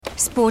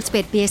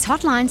Sportsbet BS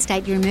hotline,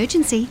 state your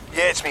emergency.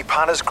 Yeah, it's me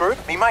punters group.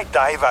 Me mate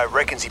Davo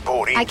reckons he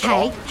bought in.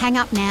 Okay, hang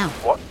up now.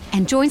 What?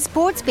 And join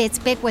Sportsbet's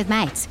Bet with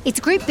Mates. It's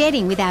group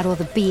betting without all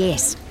the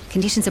BS.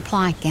 Conditions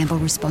apply. Gamble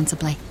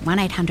responsibly.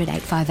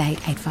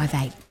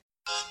 1-800-858-858.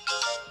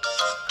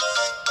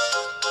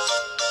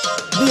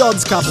 The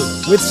Odds Couple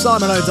with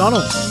Simon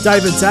O'Donnell,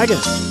 David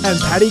Taggart and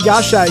Paddy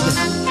Garshagen.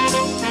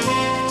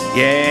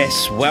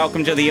 Yes,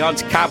 welcome to the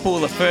Odds Couple,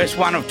 the first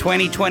one of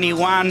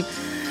 2021.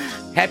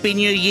 Happy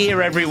New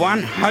Year,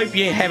 everyone. Hope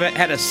you have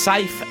had a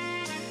safe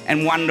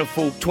and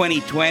wonderful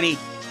 2020.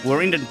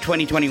 We're into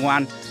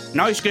 2021.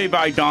 No Scoob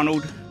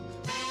O'Donnell.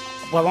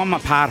 Well, I'm a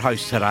part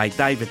host today,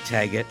 David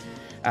Taggart.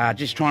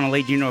 Just trying to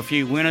lead you into a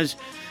few winners.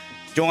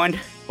 Joined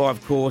by,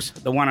 of course,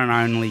 the one and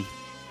only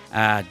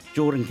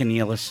Jordan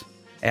Cornelis,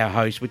 our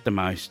host with the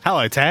most.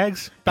 Hello,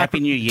 Tags. Happy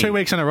New Year. 2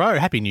 weeks in a row.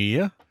 Happy New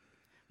Year.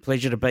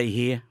 Pleasure to be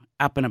here,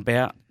 up and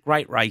about.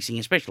 Great racing,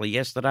 especially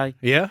yesterday.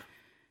 Yeah.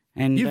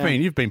 And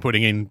You've been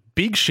putting in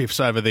big shifts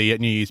over the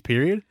New Year's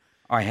period.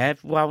 I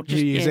have. Well,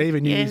 just New Year's Eve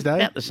and New Year's Day?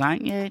 About the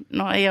same. Yeah.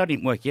 No, I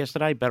didn't work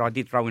yesterday, but I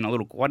did throw in a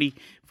little quaddie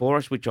for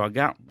us, which I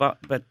got. But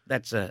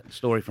that's a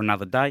story for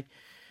another day.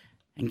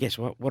 And guess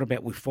what? What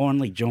about we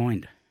finally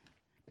joined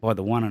by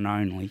the one and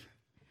only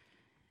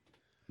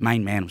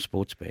main man of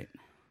Sportsbet.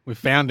 We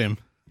found him.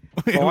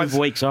 5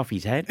 weeks off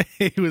he's had.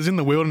 He was in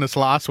the wilderness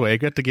last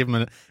week. We had to give him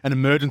an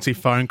emergency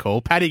phone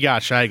call. Paddy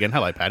Garshagen.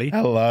 Hello, Paddy.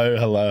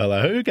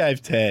 Hello. Who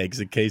gave Tags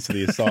the keys to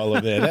the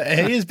asylum there?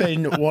 He has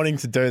been wanting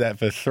to do that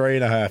for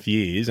 3.5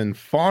 years, and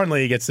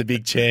finally he gets the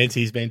big chance.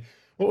 He's been...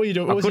 What were you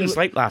doing? I couldn't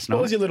sleep last night.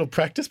 What was your little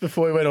practice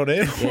before we went on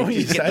air? What were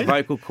you Get saying? the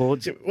vocal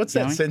cords. What's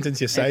that going. sentence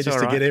you say That's just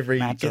all to get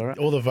right. All right.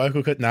 all the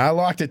vocal cords? No, I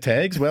liked it,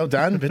 Tags. Well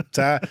done.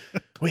 But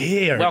we're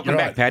here. Welcome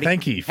Right. back, Paddy.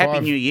 Thank you.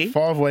 Happy New Year.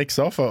 5 weeks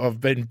off. I've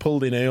been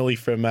pulled in early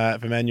from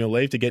annual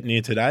leave to get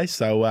near today.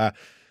 So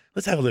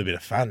let's have a little bit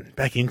of fun.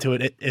 Back into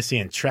it.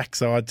 SEN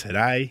trackside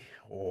today.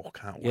 Oh,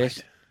 can't wait.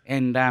 Yes.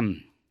 And I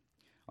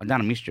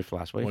done a mischief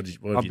last week. What have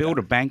I you built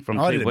done? a bank from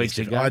I 2 did a weeks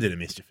mischief. ago. I did a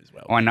mischief as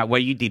well. I know.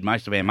 Well, you did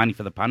most of our money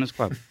for the Punters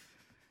Club.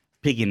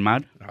 Pig in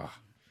Mud.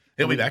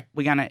 He'll be back.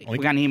 We're gonna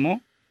hear more.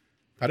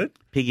 Pardon?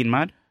 Pig in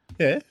Mud.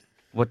 Yeah.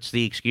 What's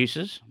the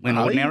excuses? When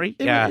Oh, ordinary?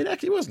 It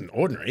actually wasn't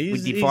ordinary. We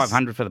did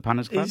 500 for the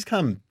Punters Club. He's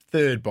come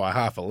third by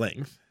half a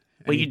length.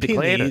 Well, And you he pinned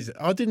declared his-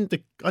 I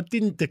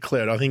didn't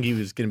declare it. I think he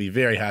was going to be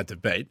very hard to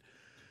beat.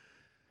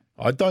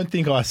 I don't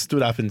think I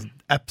stood up and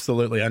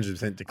absolutely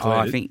 100% declared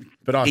I it. think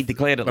but he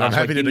declared it but I'm last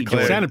happy week, to didn't he,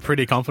 declare You it. sounded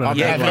pretty confident.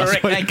 Yeah, about last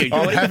correct. week. Thank you.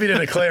 I'm happy to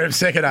declare him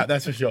second up,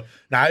 that's for sure.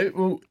 No,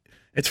 well,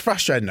 it's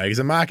frustrating though because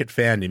the market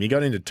found him. He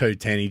got into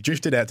 210. He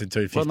drifted out to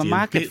 250. Well, the a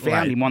market bit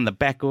found late. him on the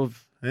back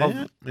of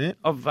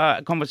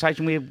a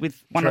conversation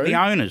with one of True. the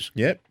owners.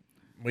 Yep.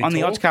 We On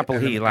the Odds talked, Couple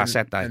and here the- last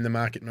Saturday. And the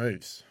market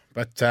moves.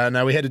 But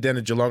no, we headed down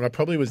to Geelong. I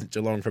probably was at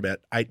Geelong for about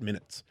 8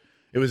 minutes.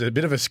 It was a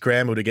bit of a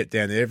scramble to get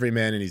down there. Every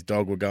man and his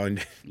dog were going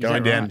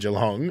down right?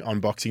 Geelong on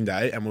Boxing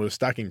Day, and we were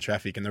stuck in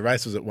traffic, and the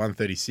race was at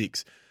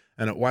 1:36.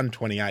 And at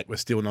 1:28, we're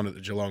still not at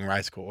the Geelong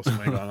racecourse. And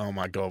we're going, oh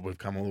my God, we've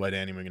come all the way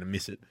down and we're going to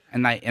miss it.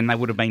 And they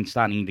would have been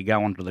starting to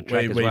go onto the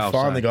track as We well.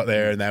 finally so. got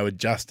there and they were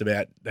just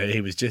about,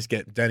 he was just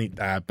getting, Danny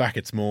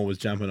Bucket Small was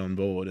jumping on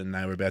board and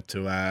they were about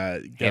to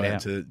go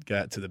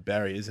out to the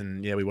barriers.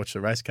 And yeah, we watched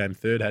the race, came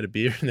third, had a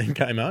beer and then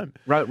came home.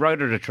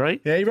 Rode at a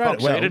tree. Yeah, he rode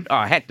it well. Fox-seated. Oh,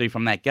 I had to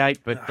from that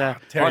gate, but I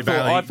Terry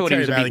thought he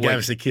was a Bailey bit gave weak.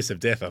 us the kiss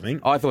of death, I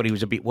think. I thought he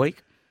was a bit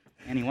weak.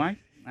 Anyway.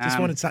 Just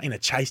wanted something to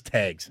chase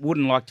Tags.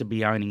 Wouldn't like to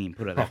be owning him,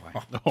 put it that way.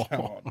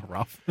 Oh,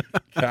 rough.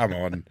 Come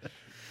on.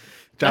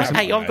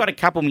 Hey, I've got a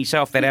couple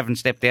myself that haven't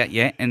stepped out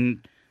yet, and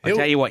I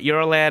tell you what, you're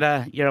allowed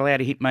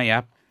to hit me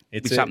up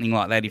with something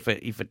like that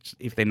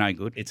if they're no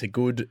good. It's a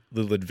good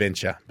little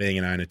adventure being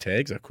an owner,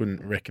 Tags. I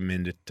couldn't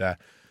recommend it.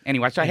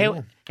 Anyway, so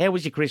how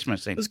was your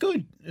Christmas then? It was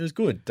good. It was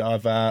good.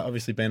 I've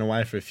obviously been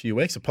away for a few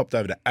weeks. I popped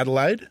over to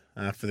Adelaide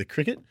for the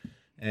cricket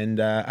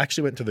and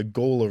actually went to the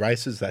Gawler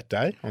races that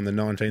day on the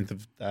 19th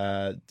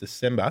of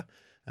December,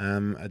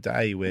 a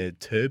day where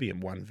Terbium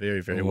won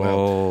very, very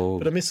well.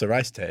 But I missed the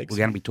race Tags. We're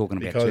going to be talking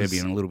about because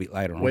Terbium a little bit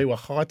later on. We were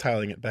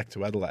hightailing it back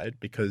to Adelaide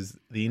because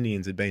the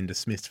Indians had been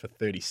dismissed for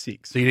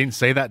 36. So you didn't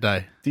see that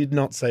day? Did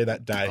not see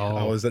that day. Oh.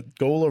 I was at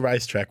Gawler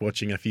racetrack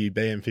watching a few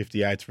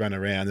BM58s run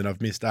around, and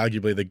I've missed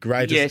arguably the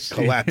greatest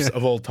collapse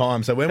of all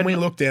time. So when we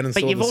looked down and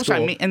but saw you've the also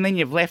score, and then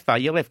you've left though.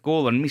 You left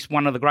Gawler and missed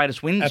one of the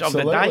greatest wins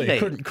absolutely of the day.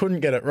 There. couldn't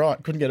get it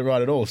right. Couldn't get it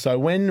right at all. So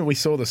when we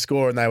saw the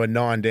score and they were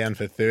 9 down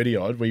for 30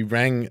 odd, we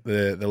rang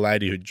the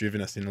lady who'd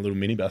driven us in a little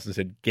minibus and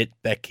said, "Get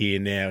back here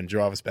now and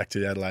drive us back to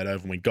the Adelaide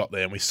Oval." And we got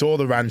there and we saw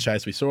the run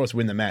chase. We saw us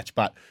win the match,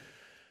 but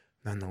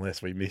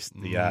nonetheless, we missed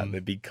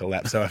the big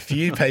collapse. So a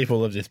few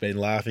people have just been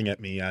laughing at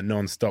me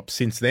non-stop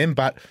since then.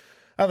 But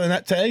other than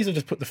that, Tags, I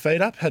just put the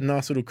feet up, had a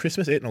nice little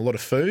Christmas, eaten a lot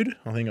of food.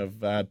 I think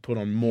I've put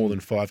on more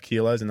than 5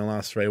 kilos in the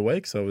last 3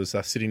 weeks. I was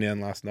sitting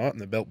down last night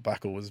and the belt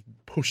buckle was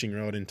pushing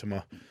right into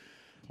my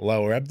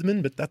lower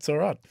abdomen, but that's all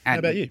right. How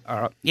about you?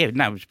 All right. Yeah,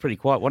 no, it was pretty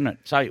quiet, wasn't it?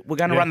 So we're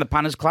going to run the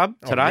Punters Club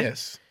today. Oh,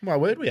 yes. My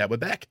word, we're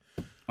back.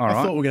 All right.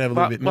 I thought we were going to have a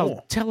little bit more.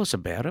 Well, tell us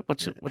about it.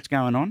 What's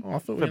going on? I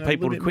thought we were For gonna have a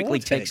people to little bit quickly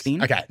more text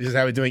in. Okay, this is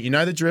how we're doing it. You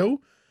know the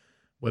drill.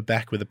 We're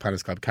back with the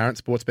Punters Club. Current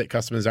Sportsbet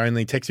customers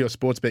only. Text your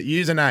Sportsbet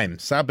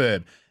username,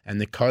 suburb, and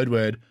the code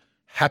word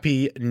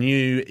Happy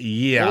New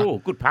Year. Oh,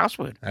 good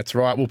password. That's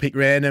right. We'll pick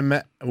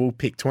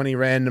 20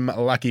 random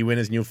lucky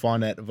winners, and you'll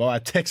find out via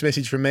text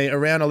message from me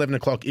around 11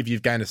 o'clock. If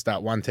you've gained to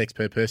start one text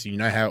per person, you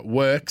know how it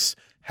works.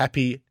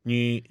 Happy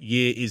New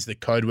Year is the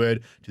code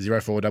word to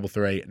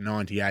 0433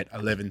 98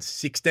 11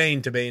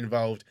 16 to be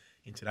involved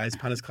in today's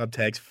Punters Club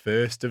Tags,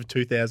 1st of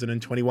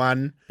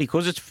 2021.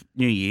 Because it's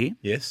New Year.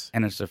 Yes.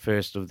 And it's the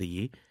first of the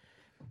year.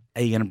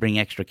 Are you going to bring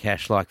extra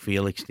cash like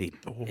Felix did?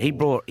 He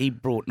brought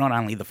not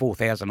only the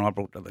 4,000 I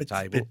brought to the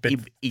table.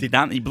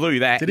 He blew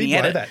that. Did he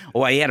blow that?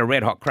 Or he had a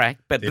red hot crack,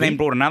 but then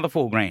brought another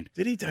 $4,000.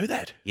 Did he do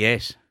that?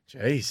 Yes.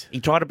 Jeez. He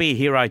tried to be a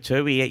hero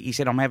too. He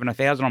said, I'm having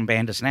 1,000 on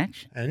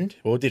Bandersnatch. And?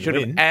 Well, did should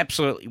he have win?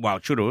 absolutely, well,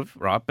 should have,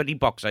 right? But he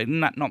boxed it.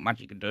 Not much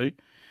he could do.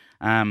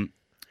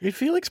 Did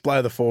Felix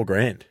blow the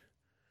 $4,000?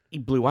 He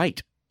blew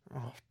 8.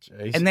 Oh,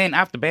 jeez. And then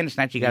after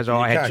Bandersnatch, he goes,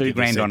 I had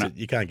 $2,000 on it.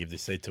 You can't give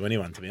this seat to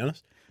anyone, to be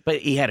honest. But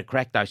he had a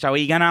crack though. So are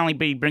you going to only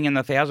be bringing the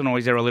 1,000 or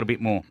is there a little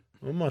bit more?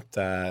 We might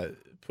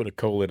put a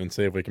call in and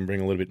see if we can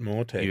bring a little bit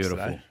more text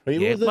Beautiful. today.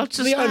 Yeah,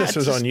 The onus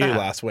was on you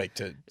last week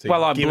to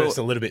give us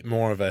a little bit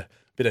more of a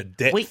bit of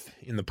depth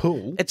in the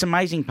pool. It's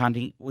amazing,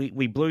 Punty.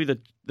 We blew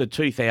the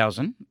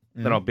 2,000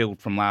 that I billed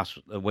from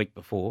the week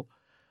before,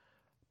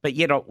 but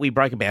yet we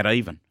broke about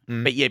even.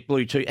 But yet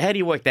blew 2. How do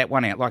you work that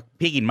one out? Like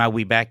Pig and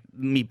Moe back.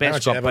 Me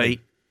best got beat.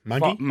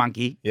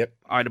 Monkey. Yep.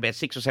 I had about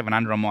 600 or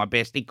 700 on my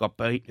best. It got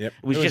beat. Yep.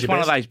 It was just one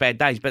of those bad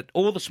days. But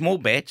all the small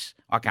bets,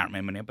 I can't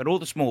remember now, but all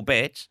the small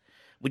bets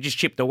we just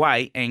chipped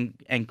away, and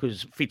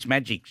because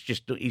Fitzmagic's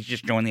he's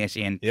just joined the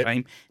SEN team,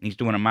 and he's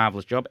doing a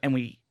marvellous job.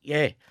 And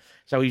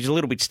so he's a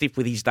little bit stiff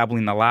with his double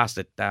in the last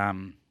at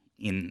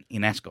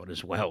in Ascot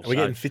as well. Are we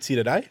getting Fitzy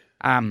today?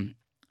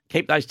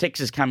 Keep those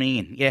texts coming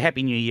in. Yeah,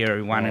 Happy New Year,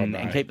 everyone,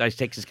 and keep those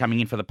texts coming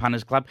in for the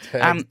Punters Club.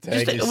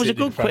 It was a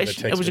good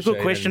question. It was a good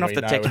question off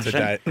the text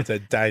machine. It's a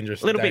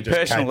dangerous, a little bit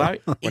personal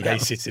though. When he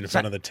sits in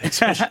front of the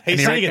text machine.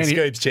 He's sitting in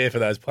Scoob's chair for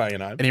those playing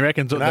at home. And he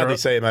reckons I hardly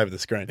see him over the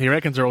screen. He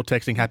reckons they're all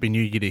texting Happy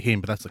New Year to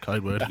him, but that's the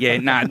code word. Yeah,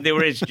 no,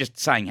 there is just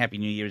saying Happy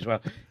New Year as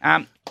well.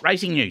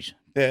 Racing news.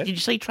 Yeah. Did you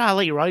see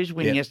Charlie Rose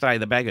win yesterday?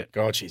 The bagger.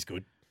 God, she's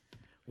good.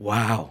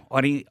 Wow,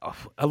 a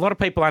lot of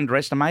people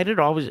underestimated.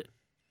 I was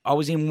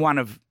in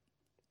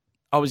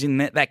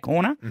that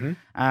corner.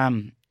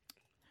 Mm-hmm.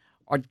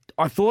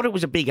 I thought it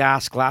was a big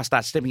ask last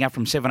start, stepping up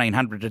from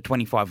 1,700 to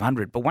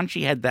 2,500. But once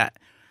she had that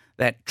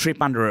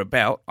trip under her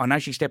belt, I know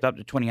she stepped up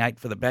to 28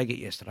 for the bagger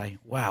yesterday.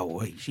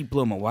 Wow, she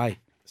blew them away.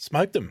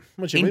 Smoked them.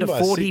 What'd you into win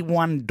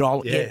by?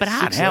 $41. Yeah, but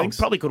hard hell.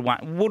 Probably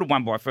would have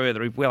won by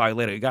further if Willow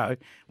let her go.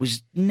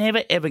 Was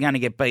never ever going to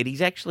get beat.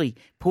 He's actually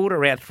pulled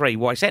her out 3.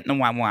 Well, he sat in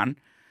the 1-1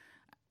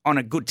 on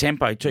a good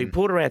tempo too.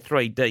 Pulled her out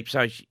 3 deep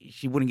so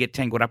she wouldn't get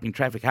tangled up in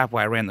traffic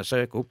halfway around the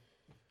circle.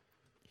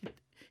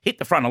 Hit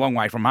the front a long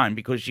way from home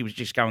because she was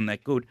just going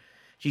that good.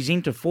 She's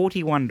into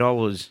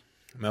 $41.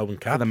 Melbourne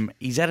Cup.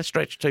 Is that a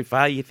stretch too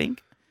far, you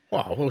think?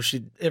 Well,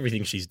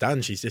 everything she's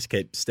done, she's just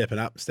kept stepping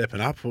up.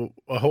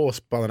 A horse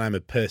by the name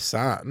of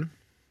Persan,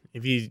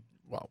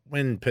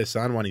 when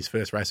Persan won his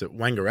first race at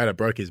Wangaratta,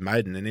 broke his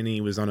maiden, and then he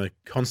was on a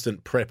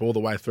constant prep all the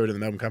way through to the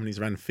Melbourne Cup, and he's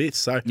run 5th.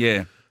 So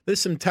there's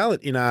some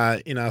talent in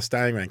our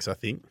staying ranks, I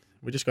think.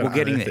 We just got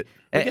to unearth it.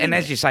 And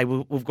as you say,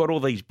 we've got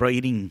all these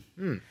breeding,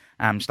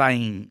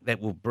 staying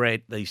that will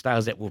bred, these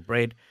stars that will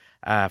bred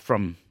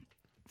from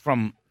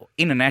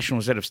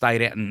internationals that have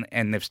stayed out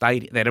and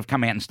that have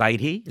come out and stayed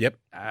here. Yep.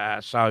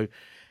 So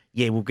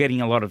we're getting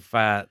a lot of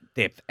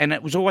depth, and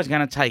it was always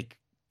going to take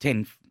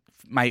 10,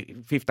 maybe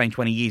 15,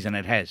 20 years, and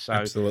it has. So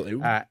absolutely.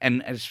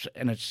 And it's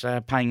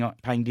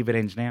paying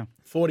dividends now.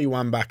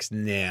 $41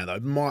 now though.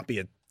 It might be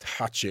a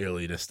touch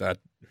early to start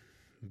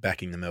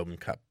backing the Melbourne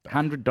Cup.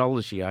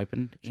 $100 she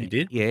opened. She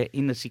did? Yeah,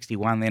 in the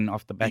 61, then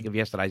off the back of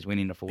yesterday's win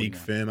into 40. Big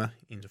Firma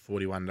into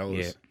 $41.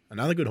 Yeah.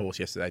 Another good horse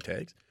yesterday,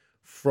 Tags.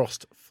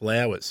 Frost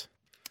Flowers.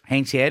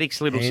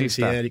 Hanseatic's little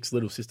sister. Hanseatic's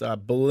little sister. I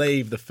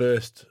believe the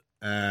first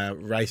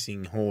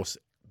racing horse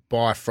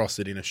by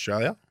Frosted in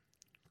Australia.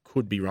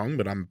 Could be wrong,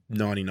 but I'm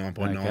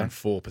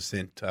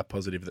 99.94%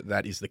 positive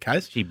that is the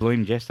case. She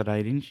bloomed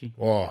yesterday, didn't she?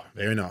 Oh,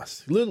 very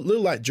nice. Little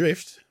late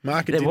drift.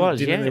 Market didn't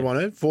really want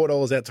it.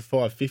 $4 out to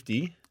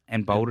 $5.50.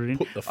 And bolted in.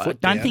 Put the foot I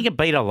don't down. think it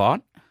beat a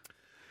lot.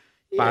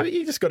 Yeah, but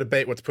you just got to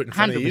beat what's put in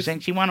front of you.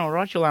 100%. She won all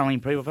right. She'll only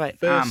improve for that.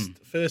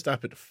 First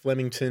up at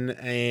Flemington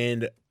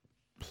and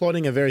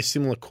plotting a very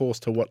similar course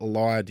to what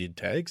Lyre did,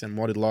 Tags. And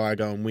what did Lyre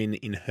go and win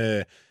in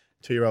her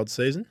 2-year-old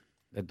season?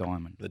 The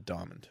Diamond. The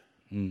Diamond.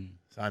 Mm.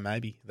 So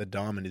maybe the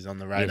Diamond is on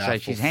the radar. So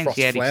she's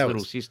Hanseatic's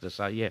little sister.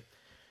 So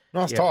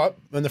nice type.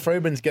 When the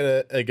Freebens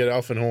get a good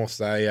elfin horse,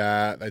 they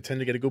tend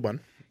to get a good one.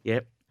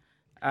 Yep.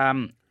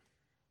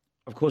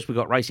 Of course, we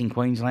got Racing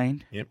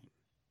Queensland. Yep.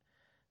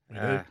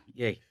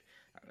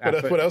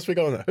 What else we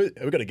got on there?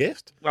 Have we got a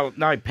guest? Well,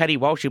 no, Paddy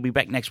Walsh will be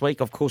back next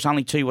week. Of course,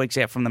 only 2 weeks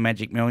out from the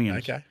Magic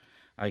Millions. Okay.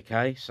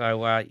 Okay, so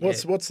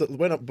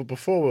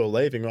Before we were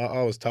leaving,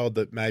 I was told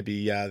that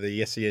maybe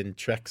the SEN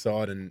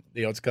trackside and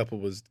the odds couple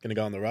was going to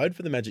go on the road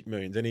for the Magic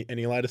Millions.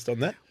 Any latest on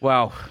that?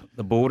 well,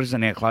 the borders are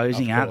now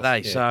closing, Of aren't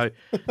they? course, So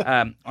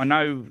I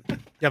know. You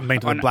haven't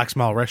been to the Black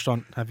Smile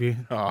restaurant, have you?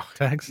 Oh.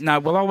 Tags? No,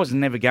 well, I was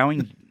never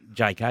going,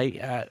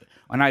 JK.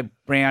 I know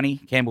Brownie,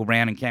 Campbell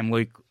Brown, and Cam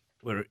Luke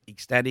were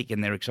ecstatic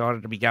and they're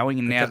excited to be going,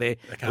 and now they're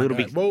a little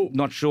bit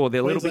not sure.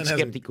 They're a little bit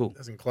sceptical.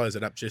 Hasn't closed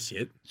it up just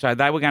yet. So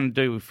they were going to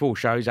do 4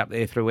 shows up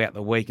there throughout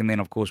the week, and then,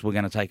 of course, we're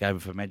going to take over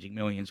for Magic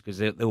Millions because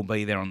they'll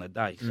be there on the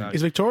day. So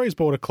Is Victoria's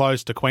border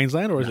closed to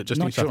Queensland, or is it just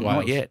New not South sure,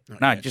 Wales? not yet.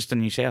 Not No, yet. just the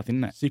New South,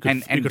 isn't it? So you could,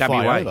 and you could WA.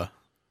 fly over.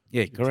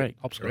 Yeah, correct.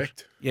 Hopscotch.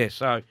 Correct. Yeah,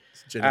 so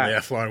It's generally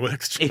how flying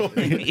works.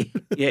 Troy.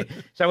 yeah.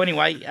 So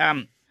anyway,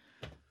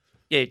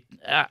 yeah.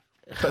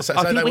 So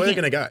I think they we were can-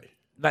 going to go.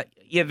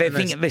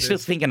 They're still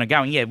thinking of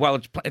going. Yeah, well,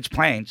 it's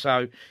planned.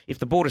 So if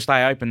the borders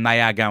stay open,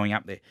 they are going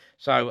up there.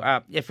 So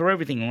for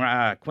everything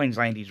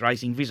Queensland is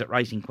racing, visit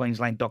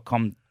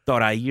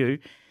racingqueensland.com.au.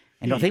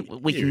 And I think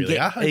we you can really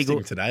are get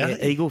hosting today,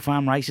 aren't you? Eagle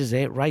Farm races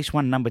there. Race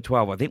 1, number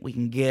 12. I think we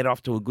can get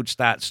off to a good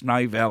start.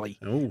 Snow Valley,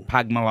 Ooh.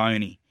 Pug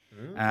Maloney.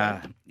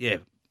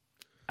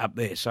 Up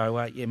there.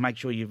 So make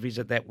sure you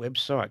visit that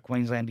website.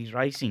 Queensland is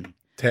racing.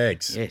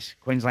 Tags. Yes,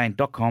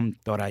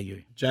 queensland.com.au.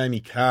 Jamie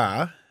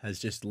Carr has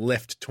just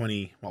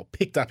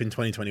picked up in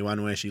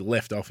 2021 where she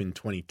left off in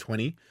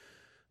 2020.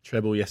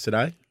 Treble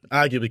yesterday.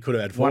 Arguably could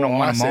have had 4. One on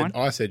one of mine.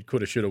 I said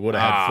could have, should have, would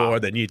have had 4.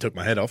 Then you took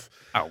my head off.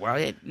 Oh,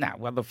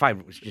 well, the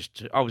favourite was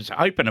just, I was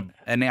hoping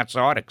an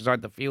outsider because I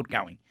had the field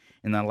going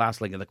in the last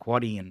leg of the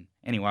quaddie, and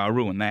anyway, I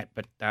ruined that.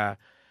 But,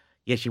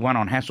 she won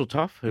on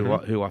Hasseltoff,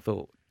 who I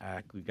thought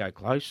could go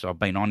close. I've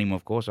been on him,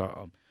 of course.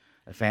 I'm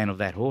a fan of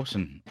that horse,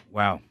 and,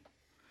 wow,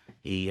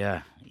 he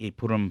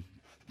put him,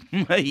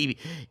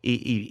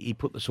 he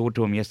put the sword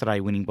to him yesterday,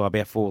 winning by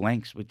about 4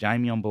 lengths with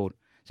Jamie on board.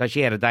 So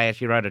she had a day,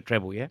 she rode a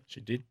treble, yeah? She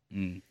did.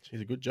 Mm.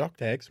 She's a good jock,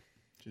 Tags.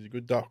 She's a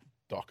good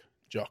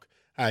jock.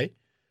 Hey,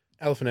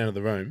 elephant out of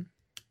the room.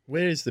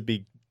 Where is the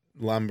big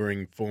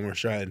lumbering former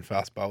Australian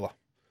fast bowler?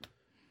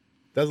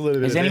 Does a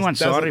little bit. Has anyone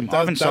sighted him? I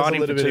haven't sighted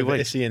him for 2 Does a little bit of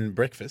weeks. SEN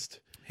breakfast.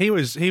 He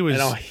was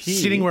And I hear-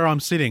 sitting where I'm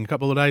sitting a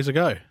couple of days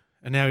ago,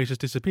 and now he's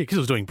just disappeared because he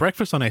was doing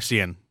breakfast on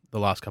SEN the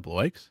last couple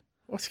of weeks.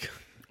 What's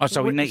Oh,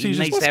 so he needs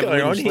what's to have a going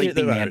little on here at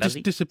the sleeping now, moment? does Just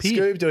he?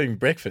 disappeared. Scoob doing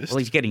breakfast? Well,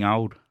 he's getting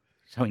old,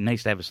 so he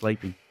needs to have a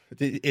sleeping.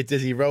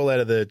 Does he roll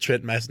out of the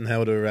Trent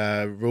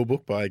Massenhelder rule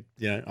book by,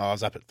 I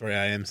was up at 3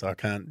 a.m. so I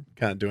can't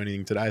do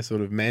anything today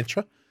sort of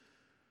mantra?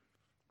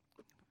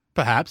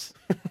 Perhaps.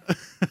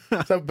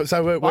 So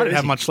where I didn't is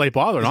have he? much sleep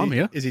either, and I'm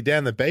here. Is he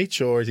down the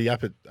beach or is he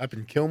up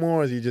in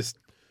Kilmore? Is he just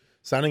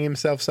sunning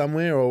himself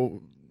somewhere, or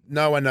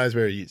no one knows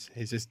where he is?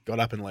 He's just got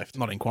up and left.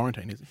 Not in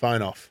quarantine, is he?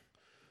 Phone off.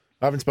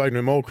 I haven't spoken to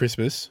him all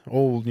Christmas,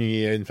 all New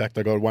Year. In fact,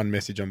 I got one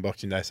message on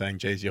Boxing Day saying,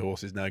 geez, your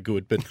horse is no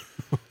good. But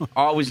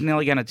I was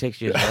nearly going to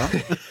text you as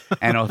well,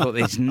 and I thought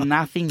there's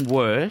nothing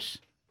worse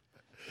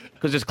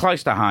because it's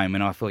close to home,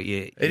 and I thought,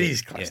 it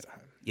is close to home.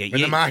 Yeah,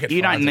 When the market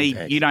you don't finds need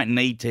them, you don't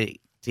need to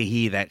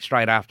hear that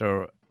straight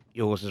after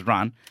your horse's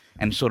run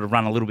and sort of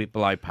run a little bit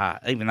below par,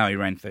 even though he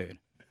ran 3rd.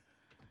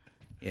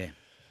 Yeah.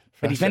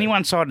 But if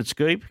anyone sighted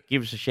Scoob,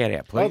 give us a shout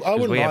out, please. I 'cause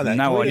wouldn't we have mind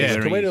that. no Can we idea do-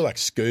 where Can he we do is. like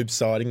Scoob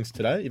sightings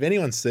today? If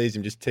anyone sees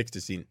him, just text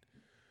us in.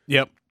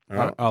 Yep. All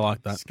right. I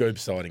like that. Scoob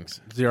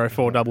sightings.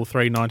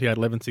 0433 98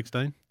 11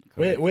 16.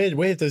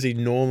 Where does he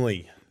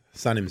normally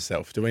sun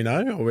himself? Do we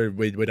know? Or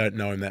we don't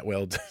know him that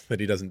well that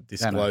he doesn't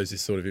disclose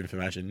this sort of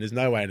information? There's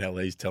no way in hell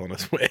he's telling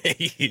us where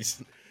he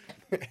is.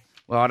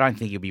 Well, I don't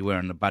think he'll be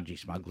wearing the budgie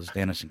smugglers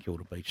down at St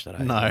Kilda Beach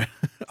today. No,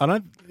 I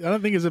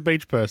don't think he's a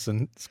beach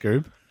person,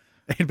 Scoob.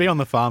 He'd be on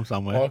the farm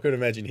somewhere. I could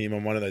imagine him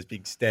on one of those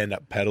big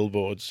stand-up paddle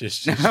boards,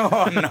 just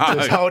Oh, no.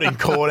 just holding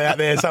court out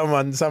there.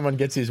 Someone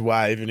gets his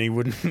wave and he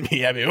wouldn't be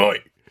happy. Oi,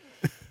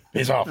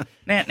 piss off.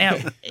 Now,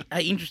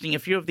 interesting. A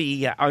few of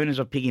the owners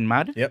of Pig in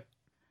Mud, Yep.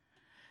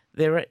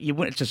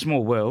 it's a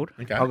small world.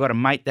 Okay. I've got a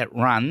mate that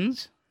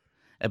runs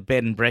a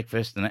bed and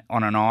breakfast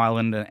on an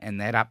island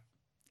and that up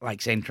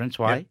Lakes Entrance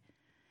Way. Yep.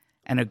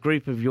 And a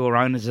group of your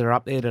owners are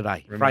up there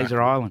today, Fraser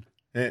Remarkable. Island.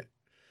 Yeah.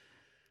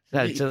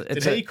 So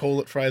Did he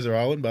call it Fraser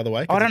Island, by the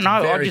way? 'Cause I don't it's know.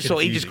 I very just thought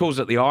he just confusing. calls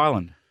it the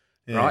island,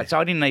 Yeah. right? So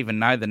I didn't even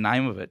know the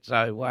name of it.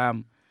 So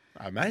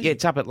Amazing. yeah,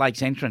 it's up at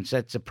Lakes Entrance.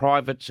 It's a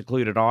private,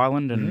 secluded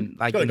island, and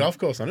they It's got a can- golf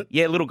course on it.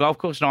 Yeah, little golf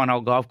course,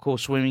 9-hole golf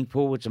course, swimming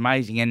pool. It's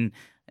amazing, and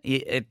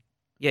you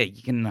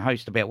can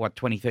host about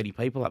 20, 30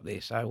 people up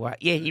there. So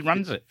he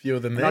runs it. Few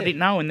of them And there. I didn't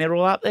know, and they're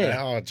all up there.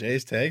 Oh,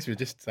 geez, Tags.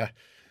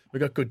 We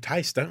got good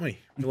taste, don't we?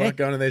 We like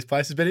going to these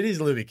places, but it is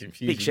a little bit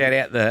confusing. Big shout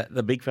out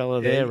the big fella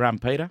there,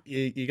 Peter.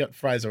 You got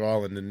Fraser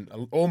Island, and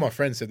all my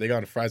friends said they're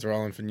going to Fraser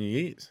Island for New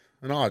Year's.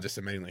 And I just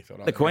immediately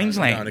thought, The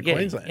Queensland, Going to yeah,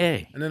 Queensland. yeah,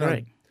 And then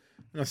correct.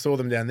 I saw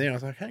them down there. I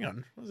was like, hang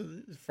on, what's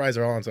it? This is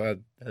Fraser Island. So I had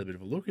a bit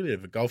of a look, a bit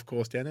of a golf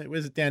course down there.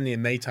 Where's it? Down near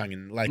Meetung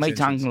and Lakes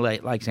Entrance.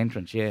 Meetung Lakes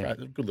Entrance, yeah.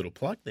 Good little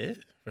plug there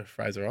for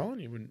Fraser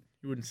Island. You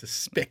wouldn't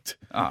suspect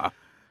Ah.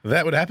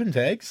 that would happen.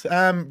 Tags.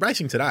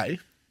 Racing today.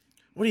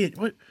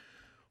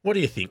 What do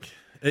you think?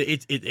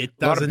 It A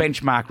lot of doesn't.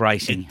 benchmark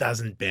racing. It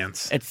doesn't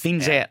bounce. It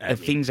thins out. It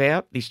thins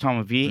out this time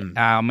of year.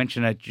 I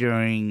mentioned it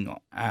during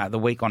the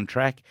week on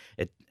track.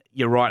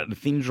 You're right. It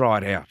thins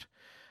right out.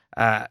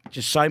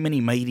 Just so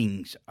many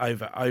meetings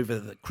over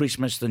the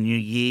Christmas, the New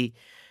Year.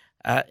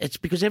 It's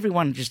because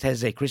everyone just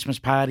has their Christmas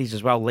parties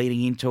as well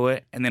leading into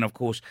it, and then of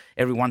course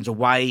everyone's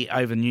away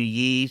over New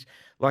Year's.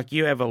 Like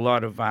you have a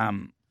lot of,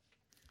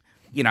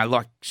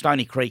 like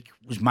Stony Creek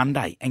was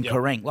Monday and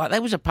Kerrang. Like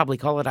that was a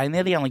public holiday, and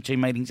they're the only two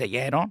meetings that you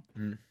had on.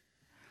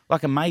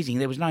 Like amazing.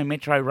 There was no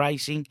metro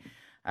racing,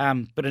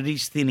 but it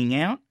is thinning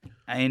out,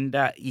 and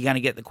you're going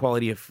to get the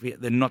quality of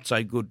the not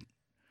so good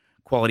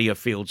quality of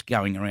fields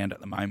going around at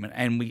the moment,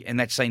 and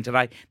that's seen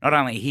today not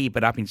only here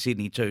but up in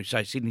Sydney too.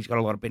 So Sydney's got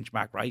a lot of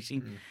benchmark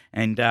racing,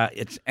 and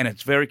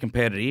it's very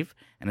competitive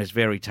and it's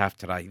very tough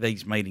today.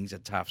 These meetings are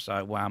tough,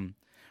 so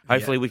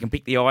hopefully we can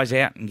pick the eyes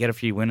out and get a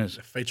few winners.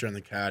 The feature on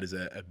the card is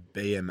a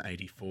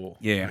BM84.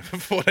 Yeah.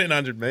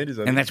 1,400 metres.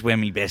 And that's where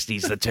me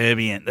besties, the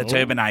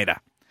Turbinator.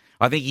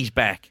 I think he's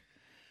back.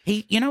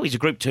 He's a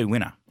Group 2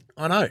 winner.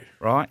 I know.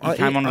 Right? He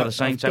came onto the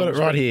scene. I've got it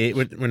right here.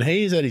 When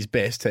he's at his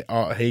best,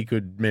 he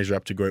could measure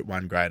up to Group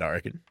 1 grade, I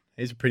reckon.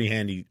 He's a pretty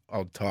handy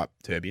old type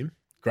terbium.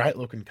 Great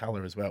looking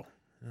colour as well.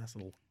 Nice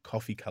little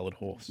coffee coloured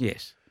horse.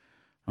 Yes.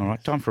 All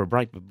right, time for a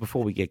break, but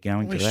before we get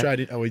going to that.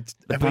 Straight in.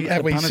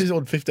 Have we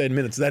sizzled 15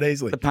 minutes that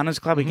easily? The Punters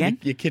Club again?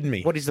 You're kidding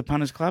me. What is the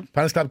Punters Club?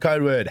 Punters Club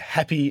code word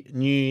Happy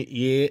New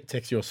Year.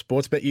 Text your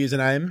Sportsbet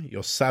username,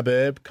 your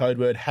suburb, code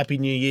word Happy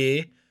New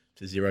Year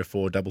to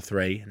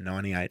 0433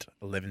 98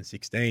 11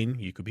 16.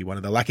 You could be one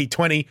of the lucky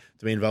 20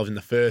 to be involved in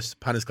the first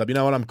Punters Club. You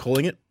know what I'm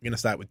calling it? We're going to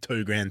start with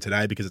 $2,000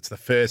 today because it's the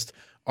first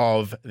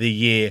of the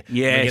year.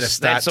 Yes, we're going to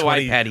start that's the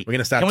way, Paddy. We're going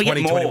to start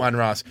 2021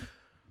 Ross.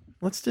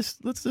 Let's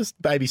just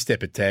baby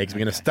step it, Tags. We're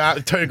going to start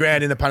with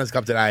 $2,000 in the Punters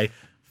Club today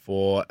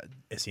for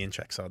SEN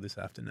Trackside this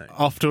afternoon.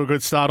 Off to a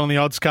good start on the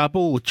odds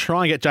couple. We'll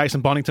try and get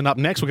Jason Bonington up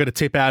next. We'll get a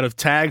tip out of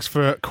Tags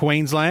for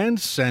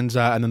Queensland. And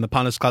then the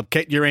Punters Club.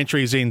 Get your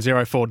entries in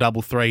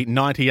 0433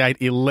 98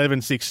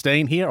 11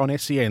 16 here on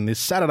SEN this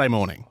Saturday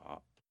morning.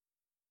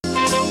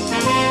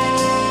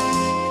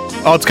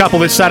 Odds couple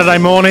this Saturday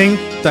morning.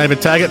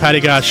 David Taggart, Paddy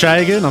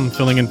Garshagan. I'm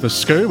filling in for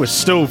Scoob. We're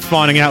still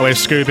finding out where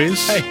Scoob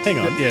is. Hey, hang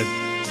on. Yeah.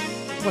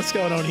 What's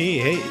going on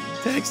here?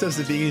 Tags does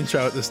the big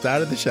intro at the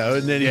start of the show,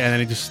 and then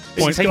he just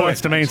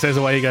points to me and says,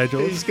 away you go,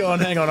 Jules. He's gone,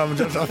 hang on, I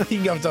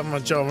think I've done my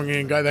job. I'm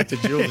going to go back to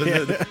Jules.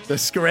 And the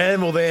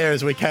scramble there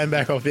as we came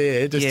back off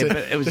air. But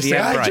it was the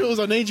outbreak. Hey, Jules,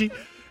 I need you.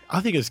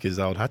 I think it's because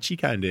old Hutchie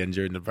came down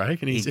during the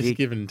break, and he's just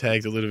given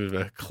Tags a little bit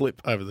of a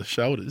clip over the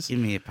shoulders. Give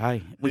me a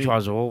pay, which I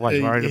was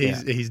always worried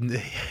about.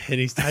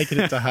 He's taken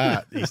it to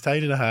heart. He's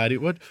taken it to heart.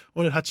 What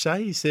did Hutch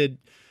say?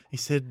 He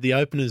said the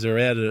openers are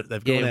out.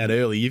 They've gone out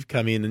early. You've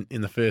come in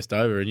the first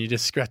over, and you're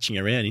just scratching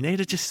around. You need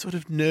to just sort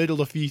of nurdle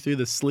a few through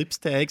the slips,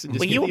 Tags. And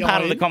just you were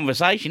part of the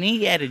conversation.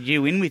 He added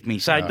you in with me,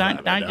 so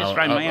don't just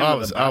throw me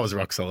out. I was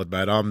rock solid,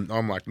 mate. I'm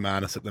like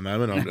Marnus at the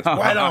moment. I'm just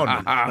wait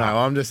on. No,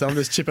 I'm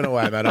just chipping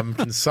away, mate. I'm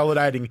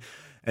consolidating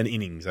an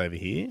innings over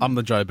here. I'm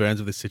the Joe Burns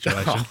of this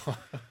situation.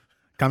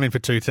 Come in for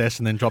 2 tests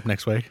and then drop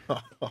next week.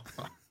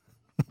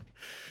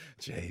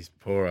 Jeez,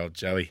 poor old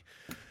Joey.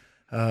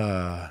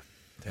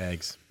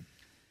 Tags.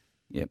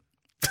 Yep.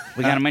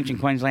 We're going to mention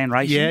Queensland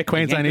racing. Yeah,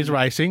 Queensland is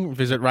racing.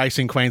 Visit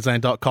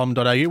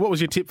racingqueensland.com.au. What was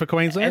your tip for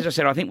Queensland? As I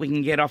said, I think we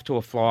can get off to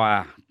a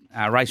flyer.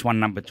 Race 1,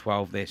 number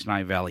 12 there,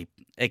 Snow Valley.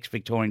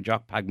 Ex-Victorian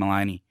jock Pug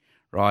Maloney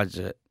rides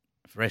it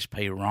for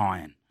SP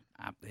Ryan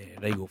up there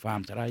at Eagle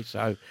Farm today.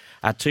 So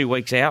 2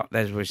 weeks out,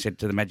 as we said,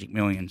 to the Magic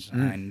Millions.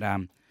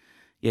 And,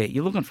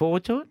 you're looking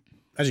forward to it?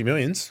 Magic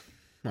Millions?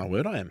 My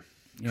word, I am.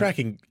 Yeah.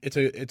 Cracking. It's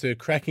a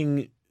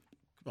cracking...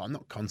 Well,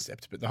 not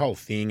concept, but the whole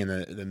thing and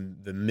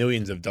the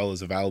millions of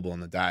dollars available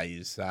on the day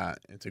is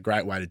it's a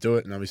great way to do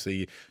it. And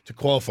obviously, to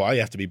qualify, you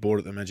have to be bought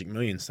at the Magic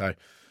Millions. So,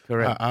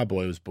 our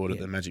boy was bought at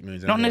the Magic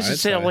Millions. Not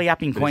necessarily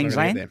up in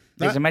Queensland.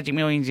 There's a Magic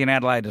Millions in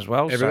Adelaide as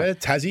well. Everywhere,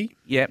 Tassie.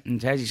 Yep, in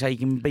Tassie. So you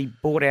can be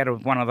bought out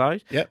of one of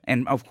those. Yep.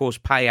 And of course,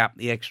 pay up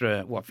the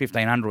extra,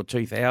 $1,500 or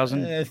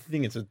 $2,000. I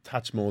think it's a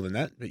touch more than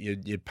that, but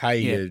you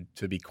pay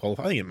to be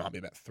qualified. I think it might be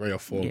about $3 or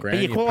 $4 grand.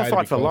 But you're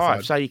qualified for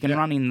life, so you can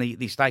run in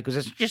the state because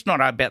it's just not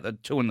about the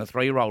 2 and the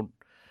 3-year-old.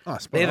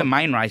 They're the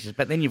main races,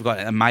 but then you've got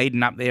a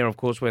maiden up there, of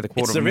course, where the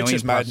quarter of a million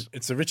plus.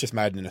 It's the richest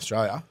maiden in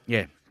Australia.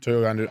 Yeah.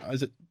 200,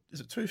 is it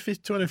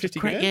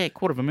 250 grand? Yeah,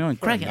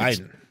 $250,000.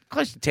 Maiden.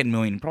 Close to 10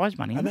 million prize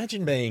money.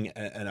 Imagine being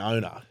an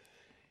owner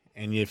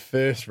and your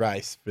first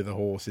race with a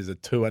horse is a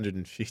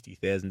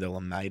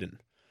 $250,000 maiden.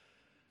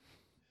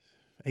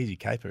 Easy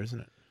caper,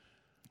 isn't it?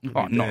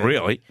 Not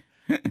really.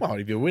 Well,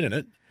 if you're winning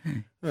it,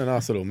 a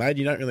nice little maiden.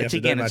 You don't really have to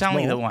do much more. It's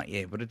only the one,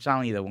 but it's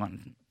only the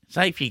one.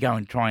 Say if you go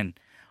and try and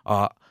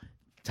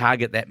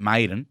target that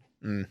maiden,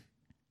 and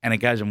it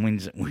goes and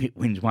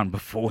wins one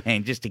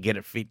beforehand just to get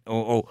it fit,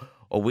 or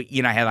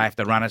you know how they have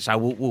to run it. So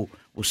we'll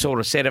sort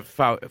of set it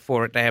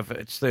for it to have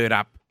its third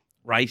up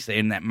race there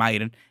in that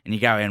maiden, and you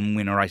go out and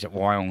win a race at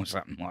Wyong or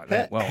something like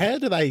that. Well,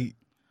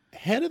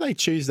 how do they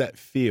choose that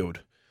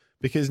field?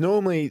 Because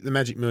normally the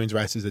Magic Millions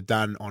races are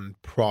done on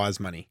prize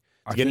money.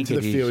 To get think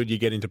into the it field, is. you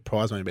get into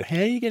prize money. But how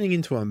are you getting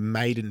into a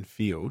maiden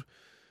field?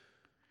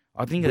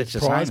 I think with it's the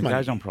prize same. It money?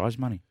 goes on prize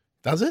money.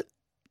 Does it?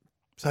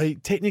 So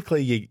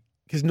technically,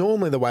 because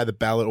normally the way the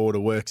ballot order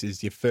works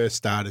is your first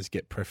starters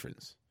get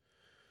preference.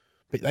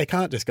 But they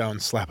can't just go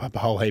and slap up a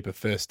whole heap of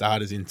first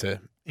starters into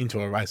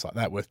a race like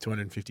that worth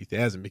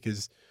 250,000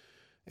 because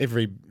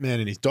every man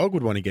and his dog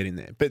would want to get in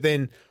there. But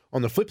then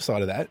on the flip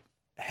side of that,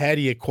 how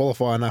do you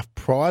qualify enough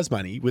prize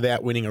money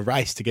without winning a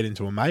race to get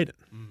into a maiden?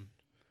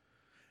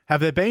 Have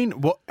there been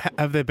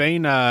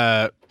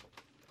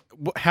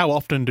how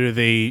often does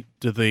the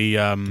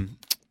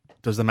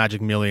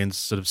Magic Millions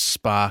sort of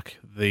spark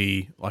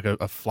a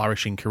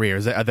flourishing career?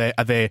 Are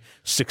there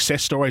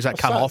success stories that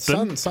come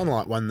often?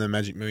 Sunlight won the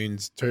Magic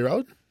Millions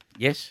 2-year-old.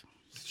 Yes.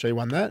 She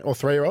won that, or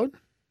 3-year-old.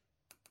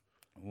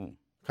 Ooh.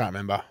 Can't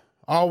remember.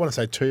 I want to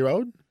say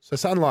 2-year-old. So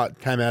Sunlight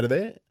came out of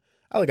there.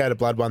 Alligator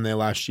Blood won there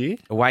last year.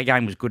 Away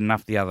Game was good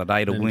enough the other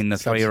day to and win the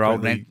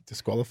 3-year-old. subsequently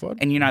disqualified.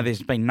 And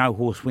there's been no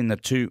horse win the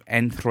 2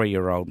 and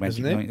 3-year-old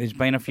Magic Hasn't there? Millions. There's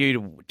been a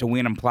few to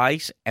win and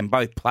place, and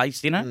both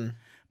placed in it,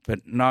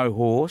 but no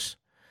horse.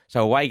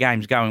 So Away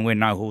Game's going where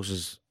no horse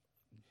has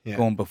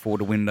gone before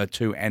to win the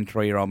 2 and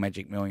 3-year-old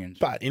Magic Millions.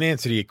 But in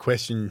answer to your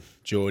question,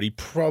 Geordie,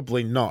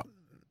 probably not.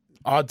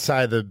 I'd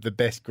say the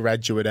best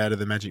graduate out of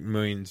the Magic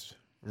Millions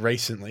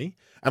recently,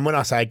 and when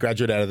I say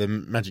graduate out of the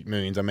Magic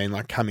Millions, I mean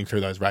like coming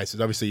through those races.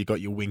 Obviously, you've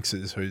got your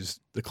Winxes, who's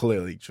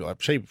clearly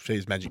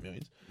she's Magic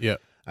Millions. Yeah.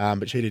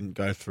 But she didn't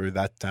go through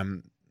that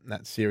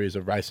series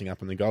of racing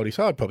up on the Goldie.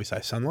 So I'd probably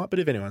say Sunlight. But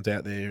if anyone's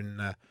out there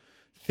and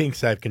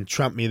thinks they can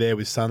trump me there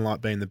with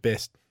Sunlight being the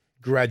best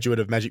graduate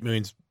of Magic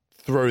Millions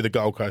through the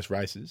Gold Coast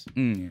races,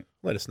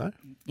 let us know.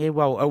 Yeah,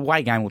 well,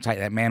 Away Game will take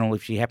that mantle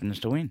if she happens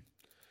to win.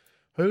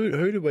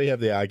 Who did we have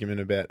the argument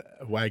about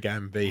Away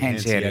Game v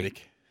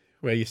Hanseatic?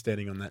 Where are you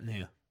standing on that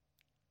now?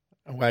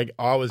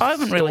 I was I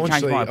haven't really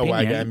changed staunchly my Away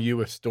opinion. Game. You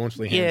were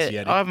staunchly Yeah,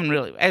 Hanseatic. I haven't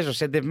really. As I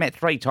said, they've met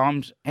 3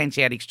 times.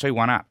 Hanseatic's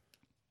 2-1 up.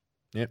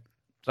 Yep.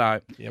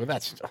 So Yeah, but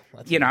that's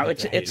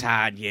it's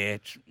hard. Yeah,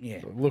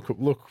 Look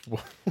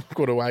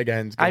what Away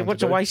Game's Hey, going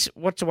to do.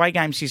 what's Away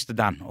Game's sister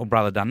done or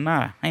brother done?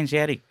 No,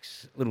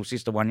 Hanseatic's little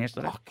sister won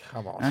yesterday. Oh,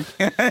 come on.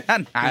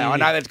 No, I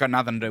know that's got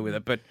nothing to do with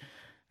it, but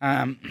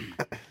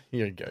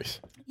Here he goes.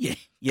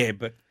 yeah,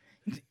 but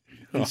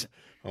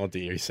Oh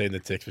dear, he's seen the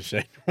text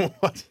machine.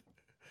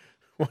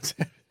 What's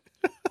that?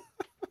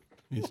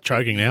 He's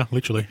choking now,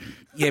 literally.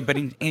 yeah, but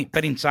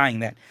in saying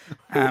that,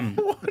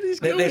 What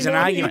is going there's an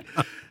on argument.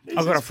 here?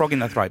 I've got a frog in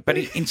the throat. But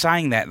in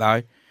saying that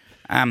though,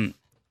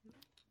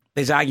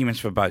 there's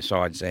arguments for both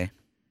sides there,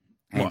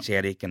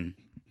 Hanseatic and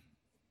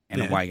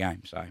Away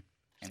Game. So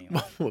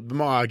anyway. Well,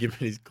 my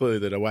argument is clear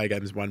that Away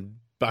Game's won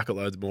bucket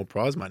loads more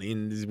prize money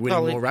and is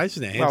winning more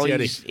races now. Well,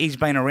 Hanseatic. he's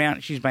been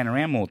around. She's been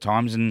around more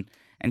times, and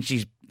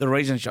she's the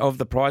reason of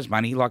the prize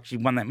money. Like she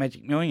won that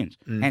Magic Millions.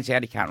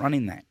 Hanseatic can't run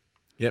in that.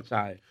 Yep.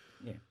 So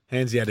yeah.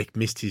 Hanseatic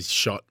missed his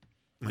shot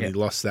when he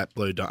lost that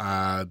blue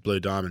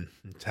diamond.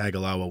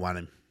 Tagaloa won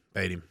him,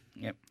 beat him.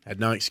 Yep. Had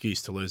no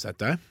excuse to lose that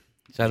day.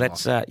 So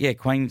that's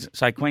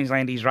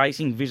Queensland is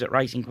racing. Visit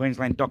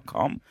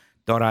racingqueensland.com.au.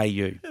 How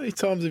many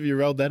times have you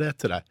rolled that out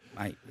today?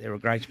 Mate, they're a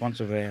great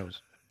sponsor of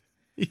ours.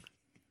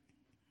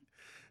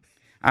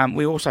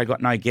 We also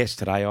got no guests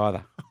today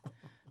either,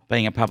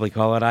 being a public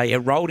holiday. It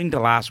rolled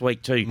into last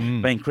week too,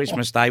 being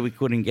Christmas Day. We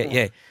couldn't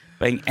get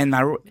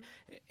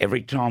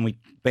every time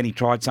Benny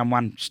tried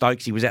someone,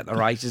 Stokesy was at the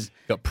races.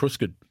 Got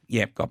Pruskud.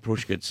 Yep, got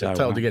Prushkid. So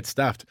Told to get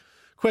stuffed.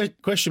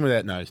 Question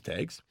without nose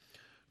tags.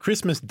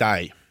 Christmas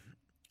Day.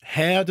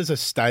 How does a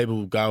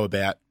stable go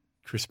about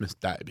Christmas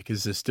Day?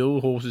 Because there's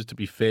still horses to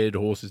be fed,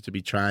 horses to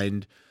be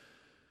trained,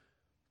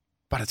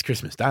 but it's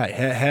Christmas Day.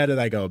 How do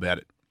they go about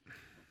it?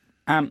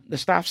 the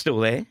staff's still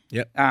there.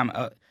 Yep.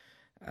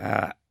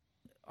 I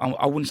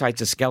wouldn't say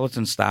it's a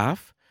skeleton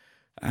staff,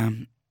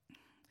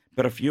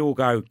 but a few will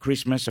go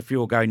Christmas, a few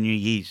will go New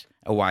Year's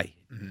away,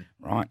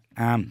 right?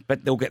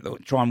 But they'll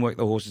try and work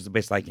the horses the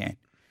best they can.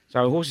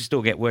 So horses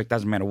still get work,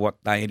 doesn't matter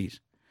what day it is,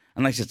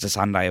 unless it's a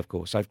Sunday, of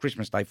course. So if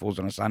Christmas Day falls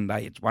on a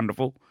Sunday, it's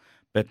wonderful.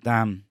 But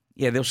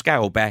they'll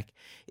scale back.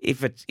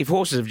 If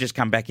horses have just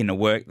come back into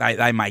work,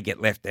 they may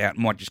get left out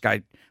and might just go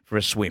for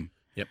a swim.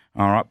 Yep.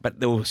 All right, but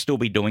they'll still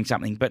be doing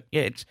something. But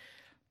yeah,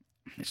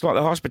 it's like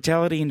the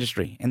hospitality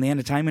industry and the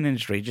entertainment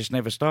industry. It just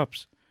never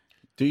stops.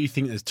 Do you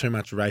think there's too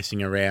much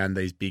racing around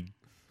these big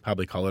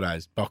public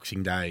holidays,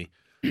 Boxing Day,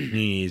 New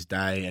Year's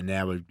Day, and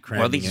now we're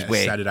cramming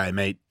Saturday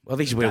meet? Well,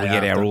 this is where we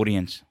get our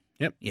audience.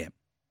 Yep.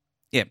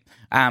 Yep.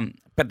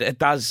 But it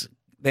does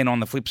then on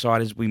the flip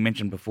side, as we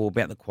mentioned before,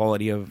 about the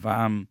quality of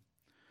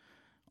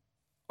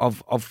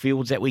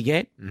fields that we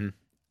get. Mm-hmm.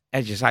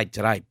 As you say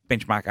today,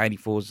 benchmark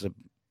 84 is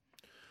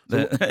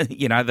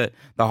the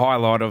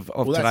highlight of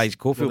today's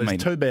Caulfield meeting.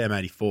 There's two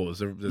BM84s.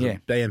 There's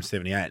a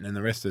BM78 and then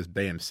the rest is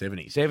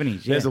BM70s.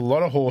 70s, yeah. There's a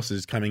lot of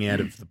horses coming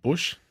out of the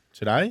bush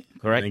today.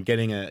 Correct. And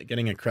getting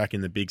a crack in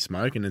the big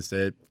smoke. And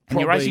and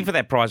you're racing for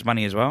that prize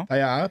money as well.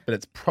 They are, but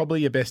it's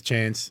probably your best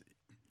chance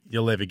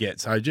you'll ever get.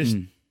 So just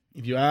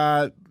if you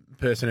are a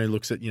person who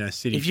looks at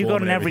city if you've form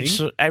got an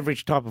and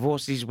average type of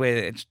horse, this is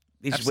where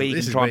This Absolutely. is where you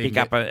This can is try where and you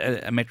pick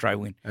can up a Metro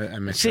win. A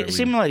Metro win.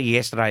 Similar to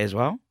yesterday as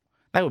well.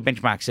 They were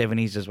benchmark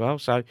 70s as well.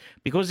 So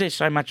because there's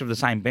so much of the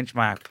same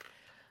benchmark,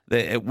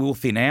 it will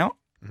thin out,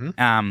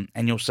 and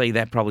you'll see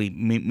that probably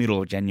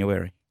middle of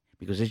January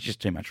because there's just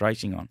too much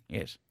racing on.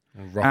 Yes.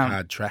 Rock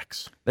hard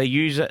tracks. The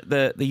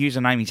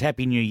username is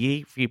Happy New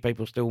Year. A few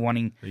people still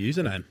wanting The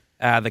username.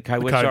 the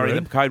code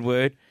word. The code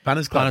word.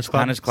 Punters Club.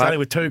 Starting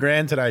with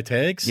 $2,000 today,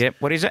 Tags. Yep.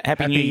 What is it?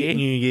 Happy New Year.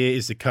 New Year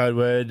is the code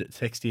word.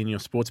 Text in your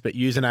Sportsbet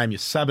username, your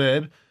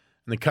suburb,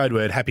 and the code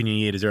word Happy New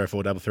Year to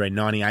 0433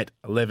 98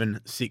 11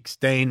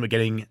 16. We're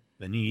getting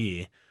the new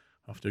year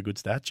off to a good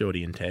start,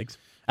 Geordie and Tags.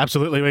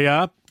 Absolutely, we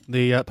are.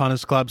 The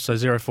Punters Club, so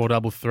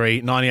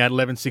 0433 98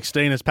 11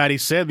 16, as Paddy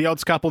said. The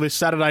odds couple this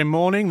Saturday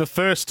morning, the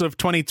first of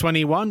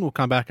 2021. We'll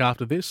come back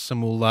after this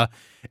and we'll,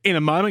 in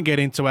a moment, get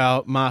into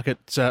our market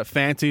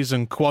fancies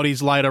and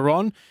quaddies later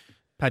on.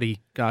 Paddy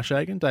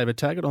Garshagen, David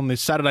Taggart on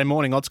this Saturday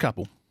morning odds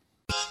couple.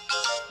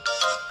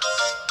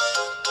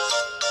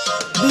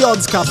 The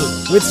Odds Couple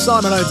with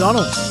Simon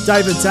O'Donnell,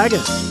 David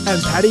Taggart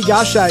and Paddy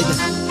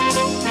Garshagen.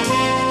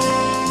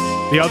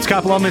 The Odds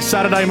Couple on this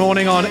Saturday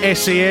morning on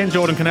SEN.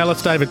 Jordan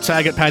Canellis, David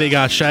Taggart, Paddy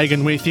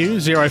Garshagen with you.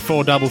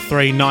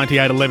 0433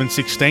 98 11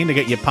 16 to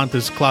get your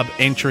Punters Club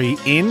entry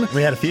in.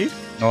 We had a few.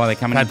 Oh, they're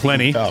coming Had in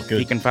plenty. Oh, good.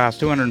 thick and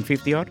fast,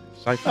 250 odd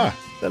so far.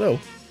 Is that all?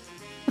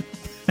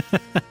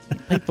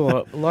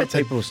 A lot of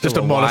people are still Just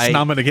a modest away.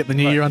 number to get the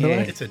new year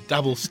underway. It's a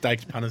double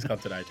staked Punters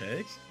Club today,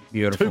 Tags.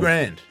 Beautiful.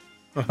 $2,000.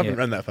 I haven't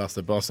run that past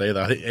the boss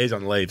either. I think he's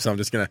on leave, so I'm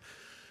just going to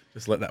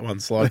let that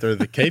one slide through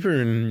the keeper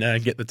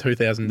and get the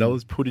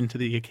 $2,000 put into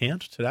the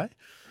account today.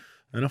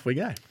 And off we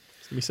go. It's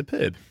going to be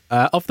superb.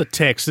 Off the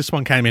text, this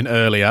one came in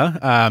earlier.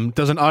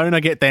 Does an owner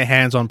get their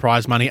hands on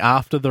prize money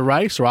after the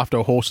race or after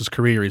a horse's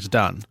career is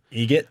done?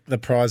 You get the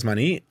prize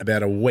money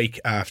about a week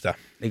after.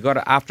 They got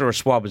it after a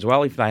swab as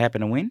well if they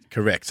happen to win.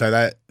 Correct.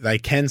 So they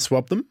can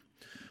swap them,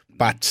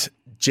 but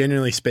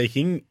generally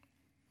speaking,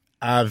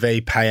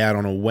 RV pay out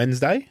on a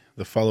Wednesday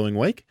the following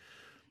week.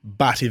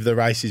 But if the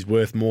race is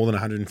worth more than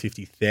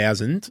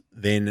 $150,000,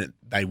 then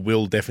they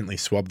will definitely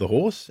swab the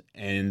horse,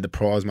 and the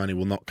prize money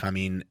will not come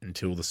in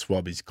until the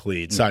swab is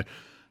cleared. So,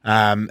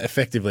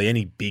 effectively,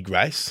 any big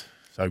race,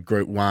 so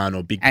Group 1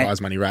 or big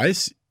prize money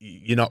race,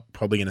 you're not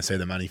probably going to see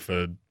the money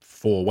for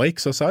 4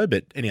 weeks or so,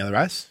 but any other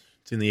race,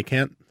 it's in the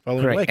account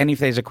following Correct. week. And if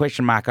there's a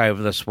question mark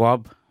over the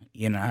swab,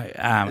 and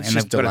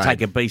they've got to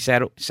take a B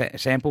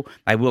sample,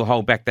 they will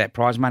hold back that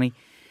prize money.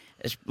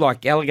 It's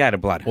like alligator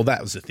blood. Well,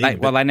 that was the thing.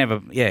 They never,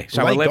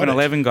 So Well, they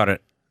 11-11 got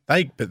it.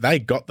 They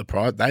got the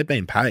prize. They'd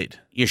been paid.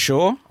 You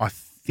sure? I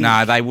think.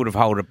 No, they would have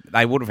held it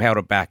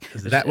back.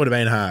 That would have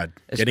been hard.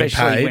 Getting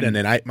Especially paid when- and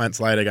then 8 months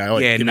later go,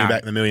 give me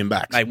back the $1 million.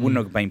 They wouldn't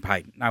have been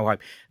paid. No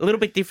hope. A little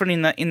bit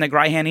different in the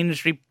greyhound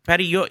industry,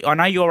 Paddy. I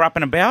know you're up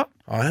and about.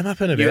 I am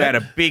up and about. You had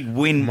a big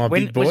win. My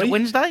big boy. Was it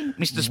Wednesday,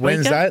 Mr. Speaker?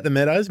 Wednesday at the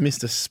Meadows,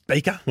 Mr.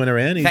 Speaker went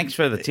around. Thanks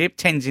for the tip.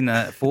 10's in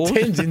the 4.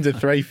 10's into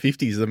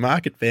 350s. The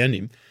market found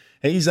him.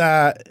 He's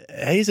a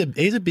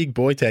big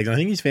boy, Tags. I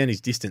think he's found his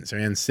distance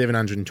around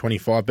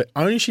 725. But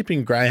ownership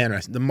in greyhound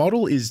racing, the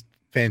model is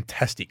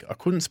fantastic. I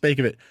couldn't speak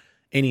of it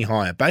any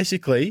higher.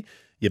 Basically,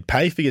 you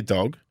pay for your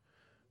dog,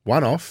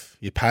 one off,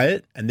 you pay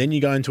it, and then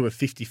you go into a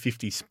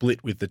 50-50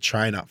 split with the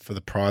trainer for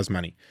the prize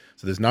money.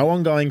 So there's no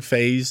ongoing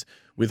fees.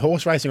 With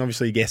horse racing,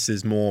 obviously, yes,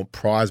 there's more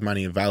prize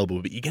money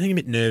available, but you're getting a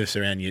bit nervous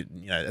around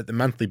at the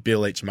monthly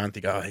bill each month.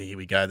 You go, oh, here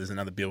we go, there's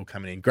another bill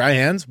coming in.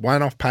 Greyhounds,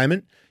 one-off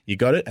payment, you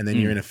got it, and then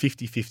you're in a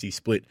 50-50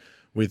 split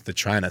with the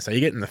trainer. So you're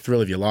getting the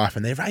thrill of your life,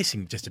 and they're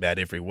racing just about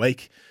every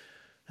week.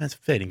 That's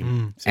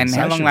feeding. And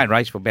how long they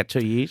race for? About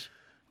 2 years?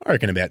 I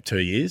reckon about 2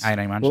 years.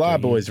 18 months. Well, our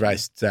 2 boy's years.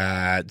 raced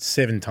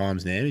 7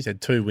 times now. He's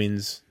had 2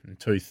 wins and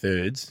 2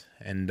 thirds.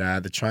 And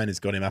the trainer's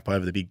got him up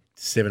over the big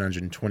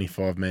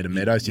 725-metre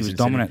Meadows. He was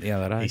dominant the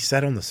other day. He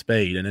sat on the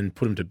speed and then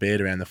put him to bed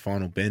around the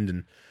final bend.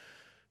 And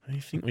I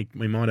think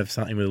we might have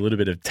something with a little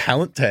bit of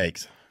talent,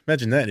 Tags.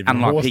 Imagine that. If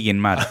Unlike pig in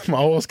mud. My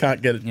horse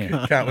can't get it,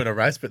 can't win a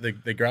race, but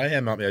the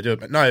greyhound might be able to do it.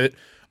 But no,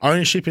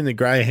 ownership in the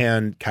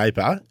greyhound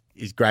caper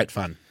is great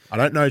fun. I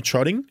don't know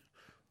trotting,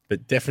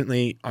 but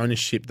definitely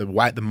ownership, the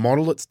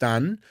model it's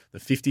done, the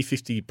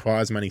 50-50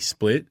 prize money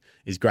split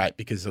is great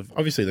because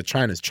obviously the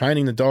trainer's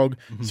training the dog,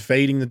 he's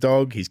feeding the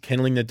dog, he's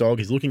kenneling the dog,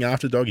 he's looking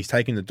after the dog, he's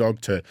taking the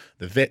dog to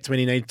the vets when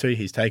he needs to,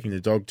 he's taking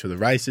the dog to the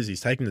races,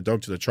 he's taking the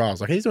dog to the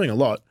trials. Like, he's doing a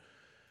lot,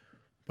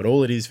 but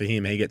all it is for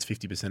him, he gets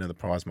 50% of the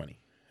prize money.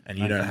 And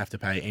you don't have to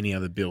pay any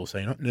other bill, so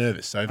you're not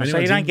nervous. So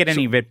you don't get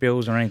any vet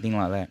bills or anything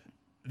like that?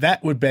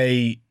 That would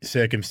be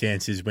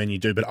circumstances when you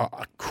do, but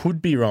I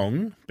could be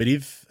wrong. But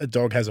if a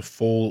dog has a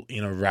fall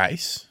in a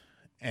race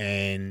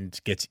and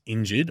gets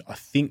injured, I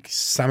think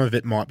some of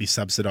it might be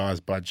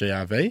subsidised by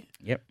GRV.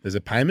 Yep. There's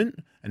a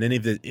payment. And then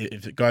if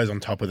it goes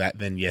on top of that,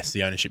 then yes,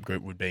 the ownership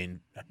group would be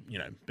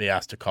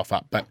asked to cough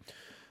up. But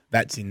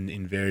that's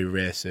in very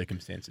rare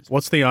circumstances.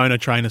 What's the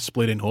owner-trainer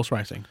split in horse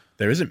racing?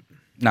 There isn't.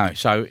 No,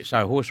 so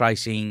horse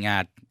racing,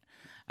 and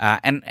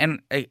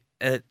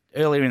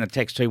earlier in the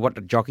text too, what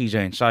the jockeys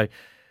earn. So,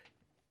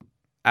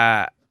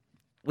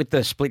 with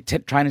the split,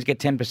 trainers get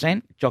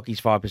 10%,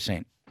 jockeys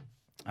 5%.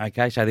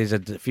 Okay, so there's a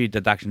few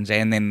deductions,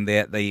 and then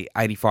the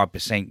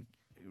 85%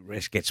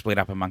 rest gets split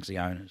up amongst the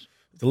owners.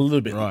 It's a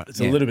little bit. Right. It's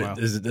a little bit.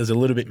 There's a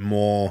little bit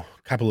more.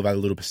 A couple of other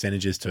little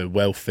percentages to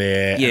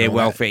welfare. Yeah, and all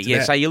welfare. That.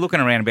 Yeah, so you're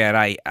looking around about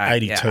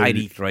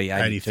 83%.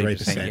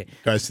 83% Yeah.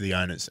 goes to the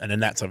owners, and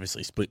then that's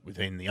obviously split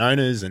between the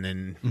owners, and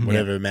then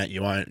whatever amount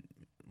you own,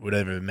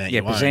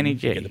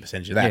 Percentage. you get the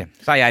percentage of that. Yeah.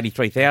 Say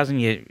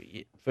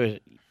 83,000.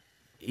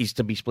 Is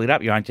to be split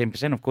up. You own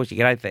 10%. Of course, you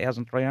get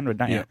 8,300,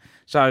 don't you?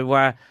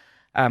 So,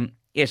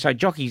 so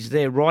jockeys,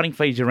 their riding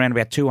fees are around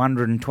about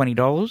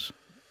 $220.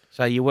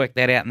 So you work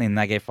that out, and then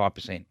they get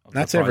 5%.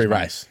 That's every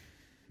race,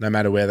 no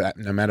matter where the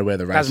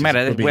race Doesn't matter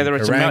is. It could be whether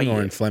in it's Kerrang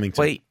or in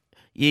Flemington. Well,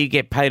 you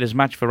get paid as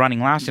much for running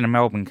last in a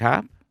Melbourne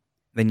Cup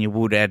than you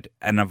would at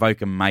an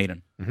Avoca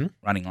Maiden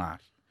running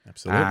last.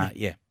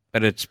 Absolutely.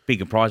 But it's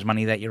bigger prize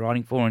money that you're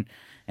riding for,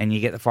 and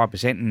you get the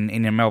 5%. And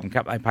in a Melbourne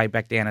Cup, they pay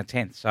back down a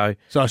tenth. So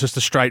it's just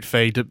a straight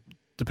fee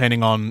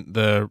depending on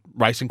the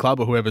racing club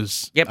or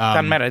whoever's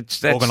doesn't matter.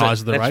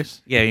 organises the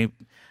race. Yeah,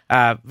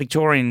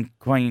 Victorian,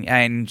 Queen,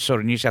 and sort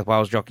of New South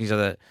Wales jockeys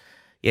are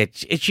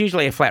it's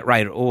usually a flat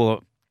rate,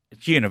 or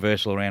it's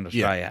universal around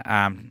Australia.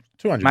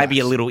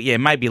 $200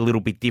 maybe a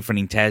little bit different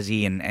in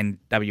Tassie and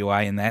WA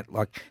and that.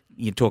 Like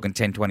you're talking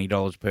 $10,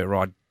 $20 per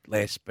ride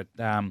less, but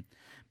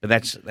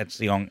that's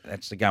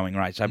the going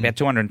rate. So about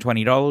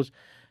 $220,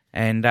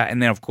 and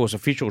then of course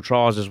official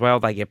trials as well.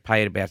 They get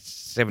paid about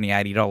 $70,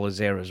 $80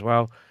 there as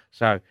well.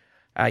 So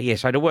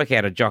so to work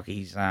out a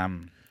jockey's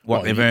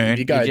what they've earned,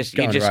 you go and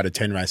ride a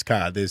 10-race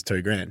card. There's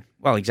 $2,000.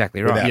 Well,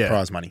 exactly right. Without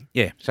prize money.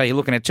 Yeah, so you're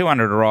looking at $200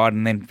 a ride,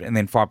 and then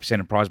 5%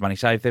 of prize money.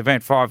 So if they've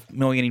earned $5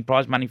 million in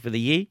prize money for the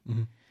year,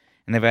 and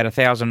they've had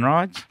 1,000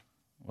 rides,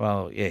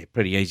 well, yeah,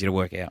 pretty easy to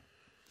work out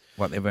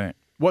what they've earned.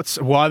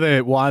 Why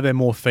are there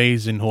more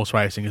fees in horse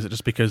racing? Is it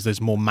just because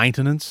there's more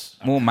maintenance?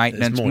 More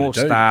maintenance, more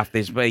staff.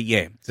 It's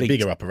a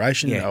bigger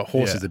operation. Yeah. A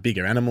horse is a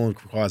bigger animal.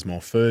 It requires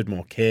more food,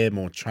 more care,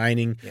 more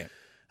training,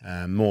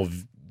 more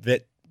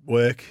vet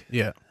work.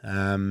 Yeah.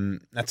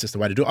 That's just the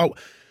way to do it. Oh,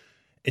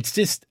 it's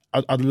just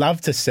I'd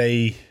love to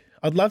see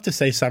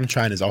some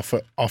trainers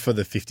offer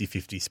the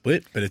 50-50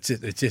 split, but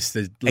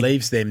it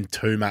leaves them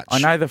too much. I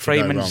know the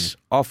Freedmans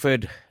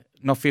offered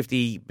not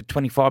 50 but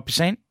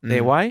 25%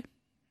 their way,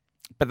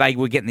 but they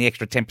were getting the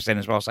extra 10%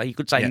 as well. So you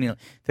could say nearly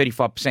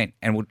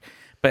 35%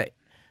 but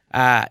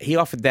he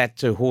offered that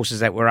to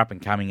horses that were up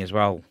and coming as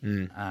well.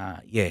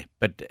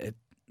 But it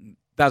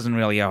doesn't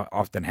really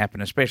often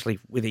happen, especially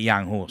with a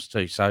young horse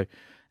too. So,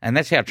 and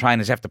that's how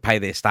trainers have to pay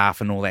their staff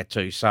and all that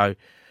too. So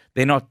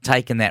they're not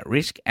taking that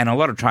risk. And a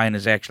lot of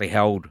trainers actually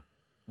held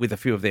with a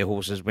few of their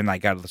horses when they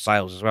go to the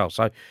sales as well.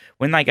 So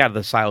when they go to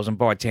the sales and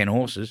buy 10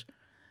 horses,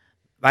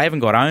 they haven't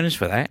got owners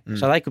for that.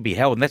 So they could be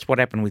held. And that's what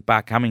happened with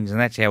Bart Cummings, and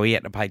that's how he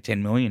had to pay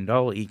 $10 million.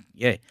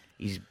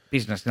 His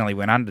business nearly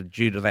went under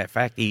due to that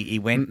fact. He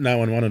went. No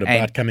one wanted a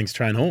Bart Cummings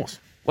trained horse.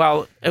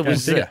 Well, it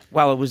was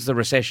the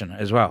recession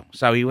as well.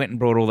 So he went and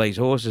brought all these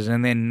horses,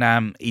 and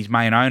then his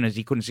main owners,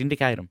 he couldn't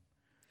syndicate them.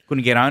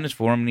 Couldn't get owners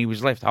for them, and he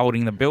was left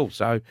holding the bill.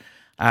 So,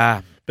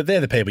 but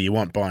they're the people you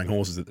want buying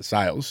horses at the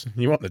sales.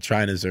 You want the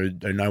trainers who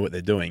know what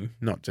they're doing,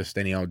 not just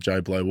any old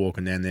Joe Blow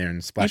walking down there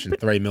and splashing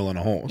 $3 million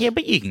on a horse. Yeah,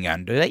 but you can go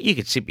and do that. You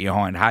could sit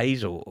behind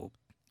Hayes or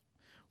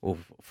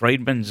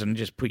Freedman's and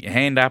just put your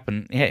hand up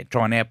and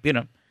try and outbid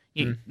them.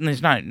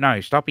 There's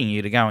no stopping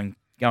you to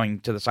going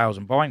to the sales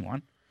and buying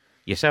one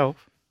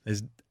yourself.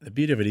 The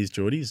beauty of it is,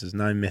 Geordie, there's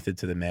no method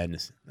to the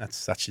madness. That's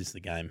such is the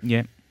game.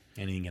 Yeah.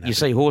 Anything can happen. You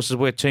see horses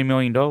worth $2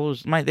 million.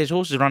 Mate, there's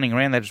horses running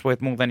around that are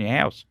worth more than your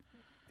house.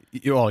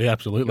 Oh, yeah,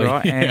 absolutely.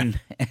 Right?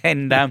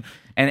 And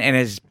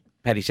as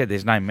Paddy said,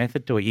 there's no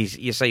method to it.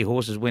 You see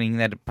horses winning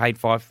that have paid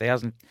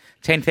 $5,000,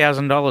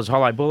 $10,000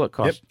 Hollow Bullet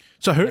cost. Yep.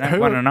 So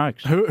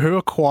who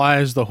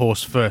acquires the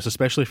horse first,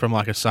 especially from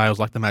like a sales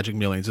like the Magic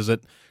Millions? Do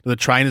the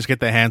trainers get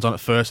their hands on it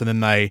first and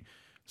then they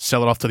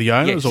sell it off to the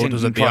owners, or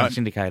does it try and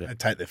syndicate it? They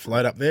take their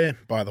float up there,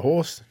 buy the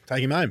horse,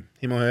 take him home,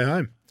 him or her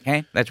home.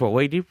 Yeah, that's what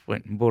we did.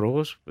 Went and bought a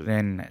horse,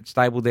 then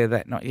stabled there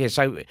that night. Yeah,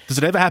 so does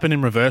it ever happen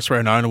in reverse where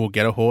an owner will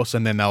get a horse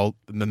and then they'll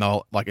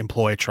like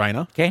employ a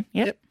trainer? Okay,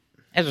 yep.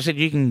 As I said,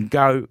 you can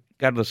go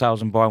to the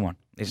sales and buy one.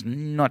 There's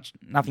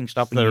nothing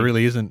stopping you. There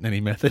really isn't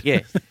any method. Yeah,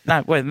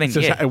 no. Well, then it's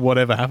just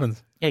whatever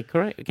happens. Yeah,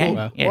 correct. Okay.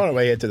 Well, why don't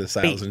we head to the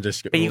sales and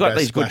just? But you got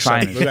these good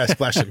trainers. We'll go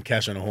splash some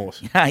cash on a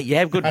horse. You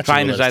have good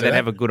trainers though that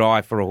have a good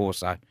eye for a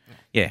horse though.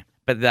 Yeah,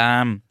 but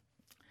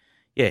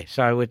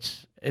so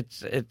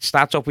it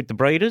starts off with the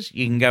breeders.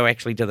 You can go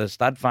actually to the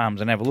stud farms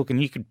and have a look,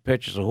 and you could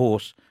purchase a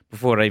horse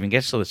before it even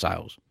gets to the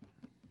sales.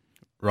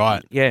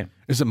 Right. Yeah.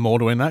 Is it more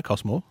to win that?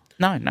 Cost more?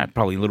 No,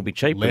 probably a little bit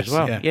cheaper Less, as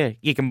well. Yeah.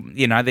 You can,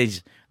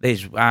 there's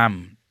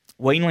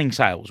weanling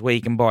sales where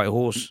you can buy a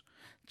horse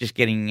just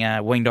getting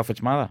weaned off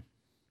its mother.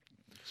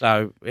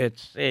 So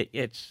it's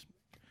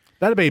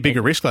that'd be a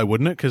bigger risk though,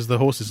 wouldn't it? Because the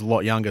horse is a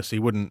lot younger, so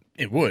you wouldn't.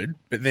 It would,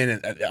 but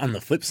then on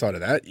the flip side of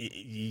that,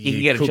 you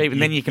can get it cheap,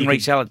 and then you can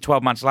resell it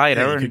 12 months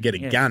later. Yeah, you could get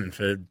a gun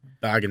for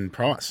bargain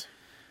price.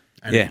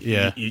 And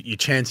you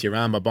chance your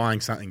arm by buying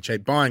something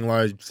cheap, buying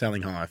low,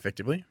 selling high,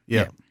 effectively.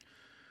 Yeah.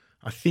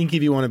 I think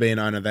if you want to be an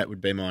owner, that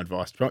would be my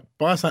advice.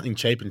 Buy something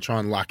cheap and try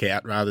and luck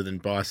out rather than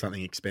buy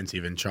something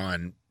expensive and try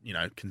and,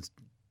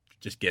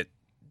 just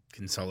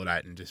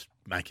consolidate and just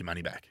make your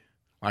money back.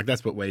 Like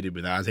that's what we did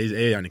with ours.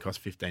 He only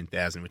cost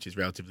 $15,000, which is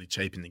relatively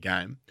cheap in the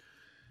game.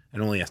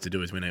 And all he has to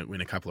do is win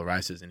a couple of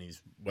races and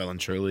he's well and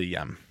truly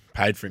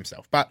paid for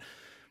himself. But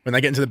when they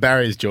get into the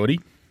barriers, Geordie,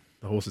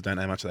 the horses don't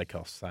know how much they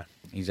cost. So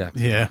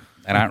Exactly. Yeah.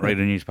 They don't read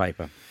a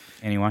newspaper.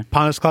 Anyway.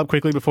 Punters Club,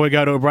 quickly before we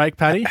go to a break,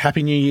 Paddy.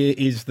 Happy New Year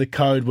is the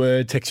code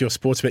word. Text your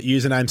Sportsbet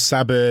username,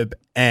 suburb,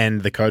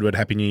 and the code word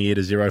Happy New Year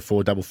to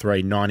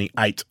 0433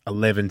 98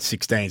 11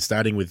 16,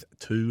 starting with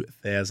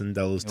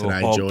 $2,000 today,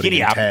 Geordie.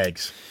 Giddy up.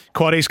 Tags.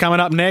 Quaddies coming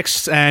up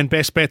next, and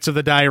best bets of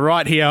the day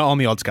right here on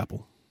The Odds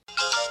Couple.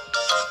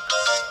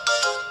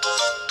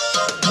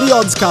 The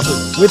Odds Couple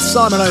with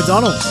Simon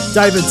O'Donnell,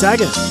 David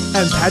Taggart,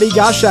 and Paddy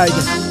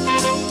Garshagen.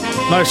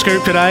 No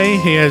Scoop today.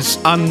 He has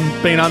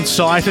been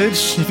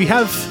unsighted. If you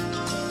have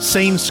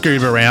seen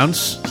Scoop around,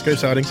 Scoop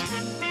sightings.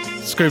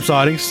 Scoop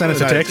sightings, send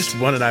us a text. Just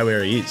want to know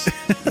where he is.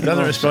 He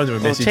doesn't respond to a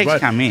message. Text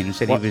Wait. come in and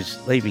said he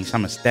was leaving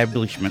some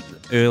establishment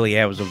early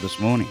hours of this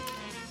morning.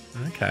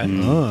 Okay.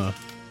 Oh.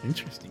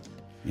 Interesting.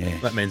 Yeah.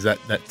 That means that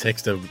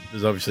texter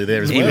is obviously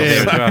there as He well. was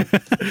there as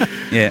well.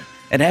 Yeah.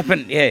 It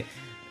happened, yeah.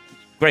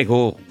 Greg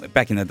Hall,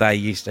 back in the day,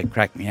 used to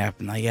crack me up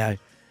and they go,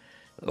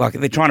 like,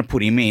 they're trying to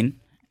put him in.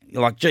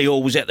 You're like, gee,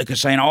 Hall was at the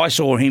casino. I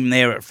saw him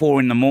there at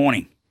 4 a.m.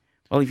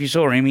 Well, if you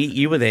saw him,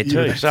 you were there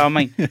too. So, I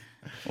mean,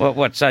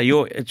 what? So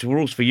it's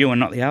rules for you and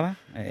not the other?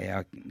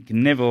 Yeah, I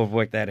can never have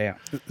worked that out.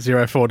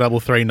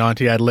 0433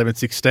 98 11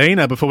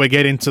 16. Before we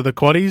get into the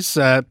quaddies,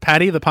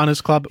 Paddy, the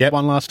Punters Club, Yep.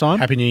 one last time.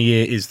 Happy New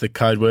Year is the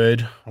code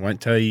word. I won't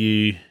tell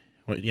you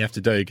what you have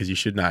to do because you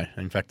should know.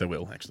 In fact, I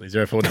will, actually.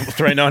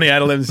 0433 98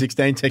 11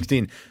 16. Text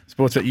in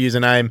Sportsbet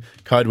username,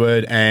 code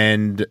word,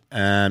 and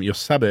your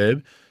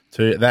suburb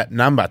to that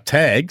number.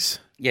 Tags.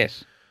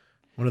 Yes.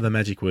 What are the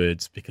magic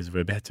words? Because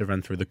we're about to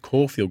run through the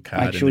Caulfield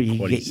card. Make sure and the you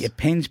quaddies. get your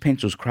pens,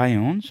 pencils,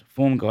 crayons,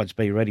 form guides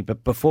be ready.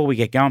 But before we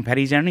get going,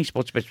 Paddy, is there any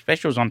sports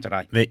specials on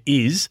today? There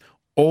is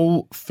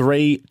all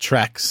 3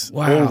 tracks,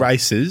 Wow. all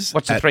races.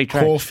 What's the at 3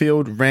 tracks?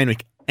 Caulfield,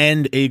 Randwick,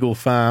 and Eagle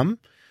Farm.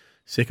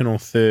 Second or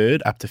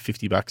third, up to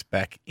 $50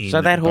 back in.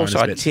 So that horse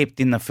bonus I bets. tipped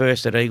in the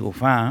first at Eagle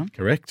Farm.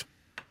 Correct.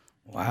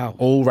 Wow.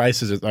 All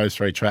races at those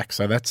 3 tracks.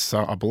 So that's,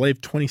 I believe,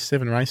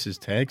 27 races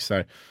tagged.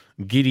 So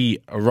giddy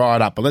right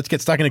up. But let's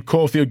get stuck into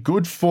Caulfield.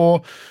 Good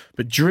 4,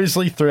 but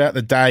drizzly throughout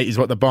the day is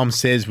what the bomb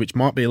says, which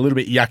might be a little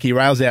bit yucky.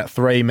 Rails out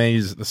 3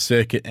 metres at the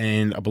circuit,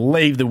 and I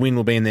believe the wind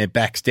will be in their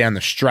backs down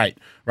the straight.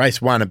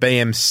 Race 1, a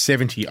BM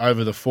 70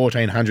 over the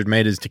 1,400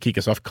 metres to kick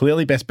us off.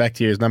 Clearly best backed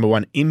here is number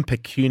 1,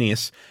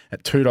 Impecunious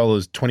at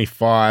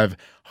 $2.25,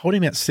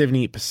 holding about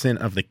 70%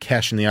 of the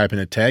cash in the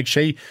opener tag.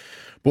 She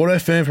bought her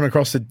form from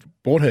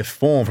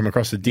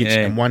across the ditch Yeah,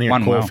 and won here at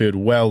won well. Caulfield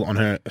well on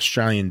her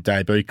Australian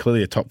debut.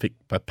 Clearly a top pick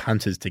for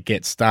punters to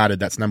get started.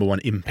 That's number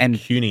 1, And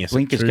Impecunious.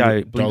 blinkers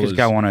at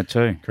go on it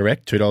too.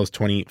 Correct,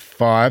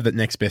 $2.25. That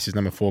next best is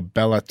number 4,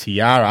 Bella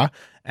Tiara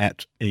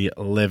at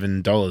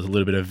 $11. A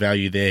little bit of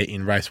value there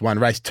in race 1.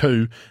 Race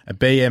 2, a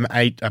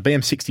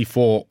BM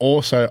 64,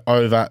 also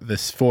over the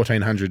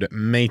 1,400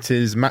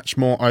 metres. Much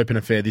more open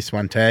affair, this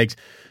one tags.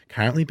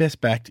 Currently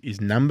best backed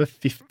is number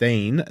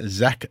 15,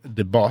 Zach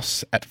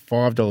DeBoss at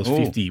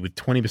 $5.50 with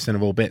 20%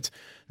 of all bets.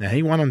 Now,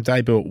 he won on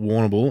debut at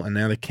Warrnambool, and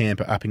now the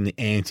camp are upping the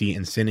ante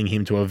and sending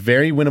him to a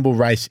very winnable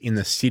race in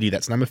the city.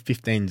 That's number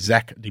 15,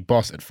 Zach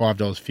DeBoss at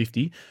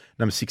 $5.50.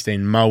 Number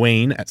 16,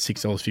 Moeen at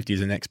 $6.50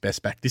 is the next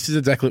best back. This is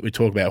exactly what we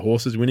talk about.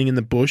 Horses winning in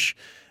the bush,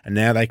 and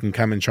now they can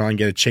come and try and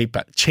get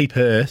a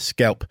cheaper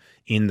scalp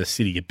in the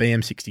city. Your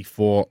BM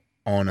 64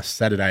 on a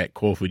Saturday at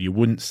Caulfield, you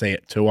wouldn't see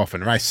it too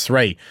often. Race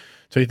 3.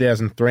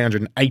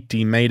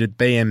 2,380 metered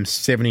BM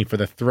 70 for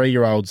the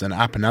 3-year-olds and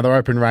up. Another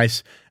open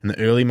race, and the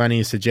early money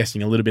is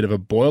suggesting a little bit of a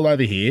boil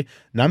over here.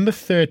 Number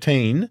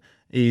 13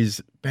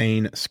 is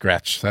been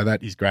scratched, so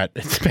that is great.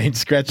 It's been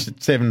scratched at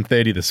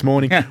 7:30 this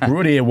morning.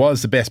 Rudier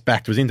was the best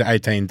backed, was into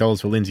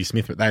 $18 for Lindsay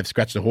Smith, but they've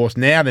scratched the horse.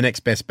 Now the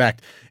next best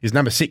backed is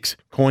number 6,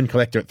 Coin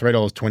Collector at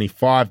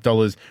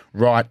 $3.25,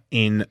 right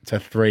in to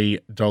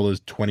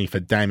 $3.20 for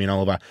Damien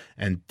Oliver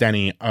and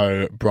Danny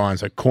O'Brien.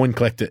 So Coin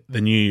Collector,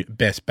 the new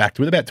best backed,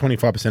 with about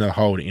 25% of the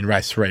hold in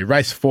race 3.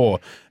 Race 4,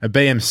 a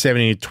BM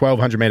 70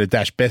 1,200 metre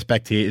dash. Best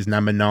backed here is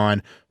number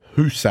 9,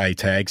 Husay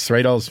tags,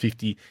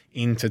 $3.50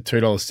 into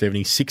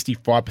 $2.70,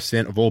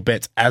 65% of all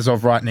bets as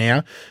of right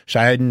now.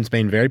 Shayden's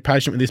been very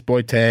patient with this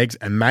boy tags,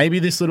 and maybe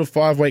this little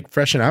 5-week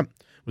freshen up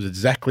was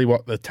exactly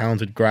what the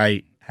talented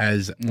grey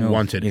has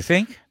wanted. You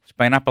think? It's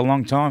been up a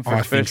long time for I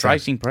its think first so.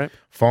 racing prep.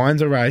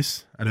 Finds a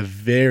race at a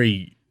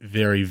very,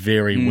 very,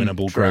 very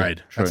winnable true,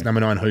 grade. true. That's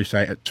number 9,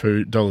 Husay at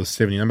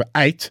 $2.70. Number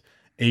 8,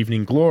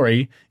 Evening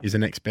Glory is the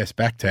next best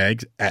back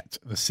tags at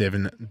the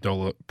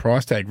 $7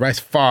 price tag. Race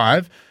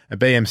 5, a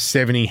BM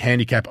 70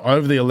 handicap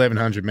over the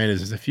 1,100 metres.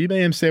 There's a few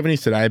BM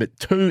 70s today, but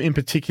 2 in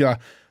particular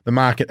the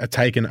market are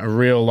taking a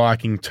real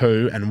liking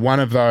to, and one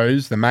of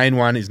those, the main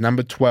one, is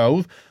number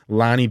 12,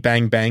 Lani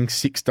Bang Bang,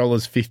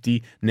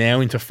 $6.50, now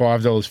into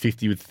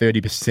 $5.50 with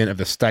 30% of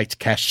the staked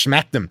cash.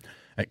 Smacked them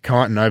at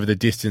Kyneton over the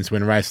distance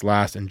when raced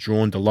last and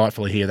drawn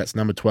delightfully here. That's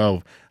number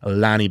 12,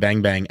 Lani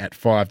Bang Bang at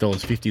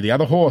 $5.50. The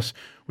other horse,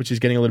 which is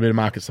getting a little bit of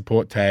market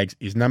support tags,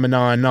 is number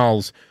 9,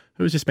 Knowles,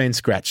 who has just been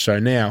scratched. So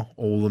now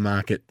all the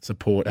market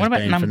support has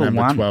been for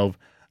number 12,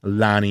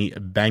 Lani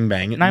Bang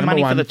Bang. No number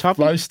money 1, for the top.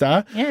 Flow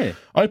Star. Yeah.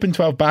 Open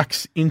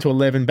 $12 into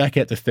 11, back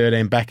out to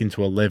 13, back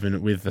into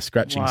 11 with the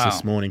scratchings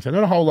this morning. So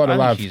not a whole lot of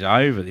love. She's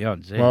over the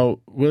odds. Yeah. Well,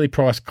 Willie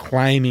Price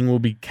claiming we'll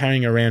be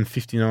carrying around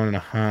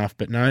 59.5,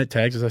 but no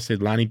tags. As I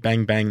said, Lani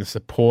Bang Bang, the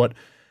support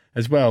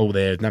as well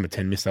there. Number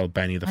 10, Miss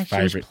Albania, the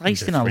favourite. She was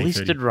placed in a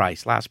listed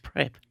race last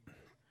prep.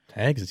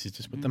 Tags, this is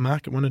just what the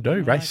market want to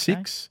do. Race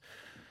 6.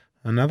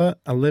 Another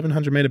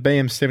 1,100 metre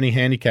BM70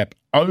 handicap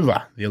over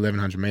the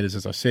 1,100 metres,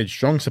 as I said.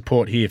 Strong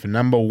support here for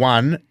number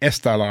 1,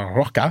 Esta La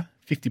Roca,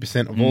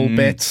 50% of all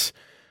bets.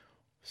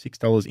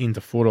 $6 into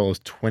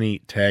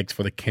 $4.20 tags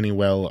for the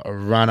Kennywell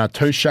runner.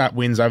 2 sharp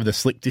wins over the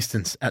slick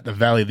distance at the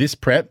Valley this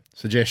prep.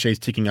 Suggests she's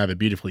ticking over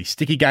beautifully.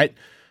 Sticky Gate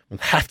will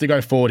have to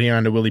go forward here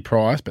under Willie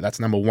Price, but that's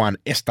number 1,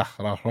 Esta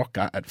La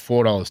Roca at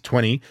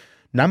 $4.20.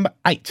 Number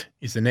 8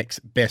 is the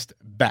next best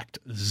backed,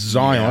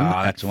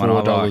 Zion at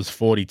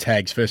 $4.40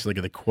 tags. First look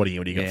at the quaddie.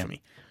 What do you got for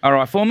me? All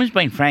right, form has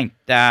been franked.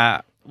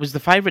 Was the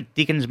favourite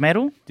Dickens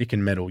Medal?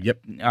 Dickens Medal, yep.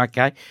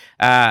 Okay.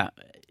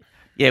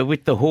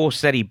 With the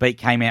horse that he beat,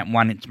 came out and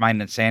won its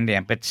maiden at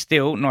Sandown, but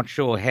still not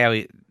sure how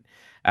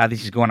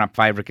this has gone up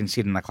favourite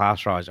considering the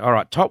class rise. All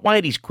right, top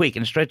weight is quick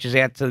and stretches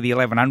out to the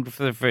 1,100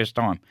 for the first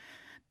time.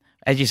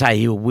 As you say,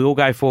 he will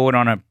go forward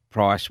on a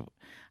price.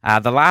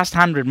 The last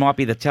 100 might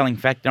be the telling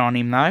factor on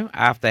him, though,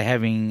 after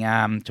having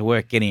to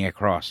work getting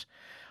across.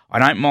 I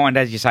don't mind,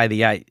 as you say,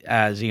 the 8,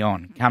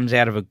 Zion. Comes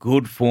out of a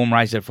good form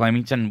race at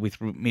Flemington with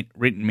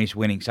written miss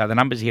winning. So the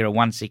numbers here are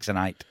 1, 6 and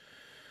 8.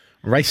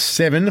 Race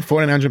 7,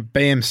 1,400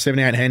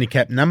 BM78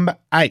 handicap. Number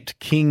 8,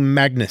 King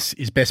Magnus,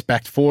 is best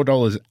backed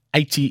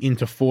 $4.50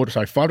 into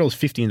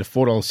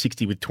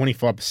 $4.60 with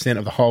 25%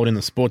 of the hold in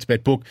the sports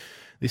bet book.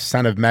 This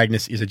son of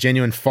Magnus is a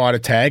genuine fighter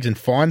tags and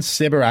finds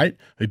Seberate,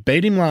 who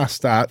beat him last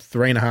start,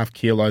 3.5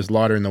 kilos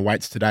lighter in the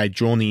weights today,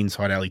 drawn the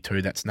inside alley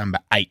too. That's number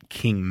 8,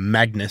 King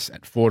Magnus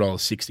at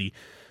 $4.60.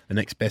 The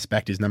next best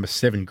backed is number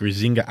 7,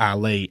 Grizinga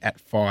Ali at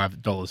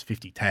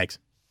 $5.50 tags.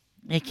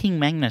 Yeah, King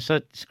Magnus.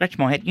 So scratch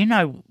my head. You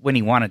know when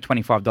he won at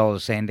 $25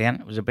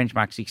 Sandown, it was a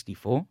benchmark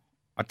 64.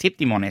 I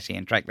tipped him on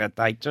SEN track that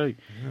day too.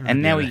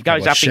 And now he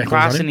goes up in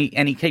class and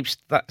he keeps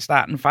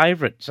starting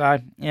favourite. So,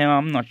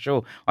 I'm not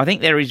sure. I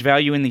think there is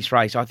value in this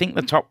race. I think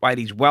the top weight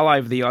is well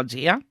over the odds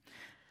here.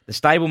 The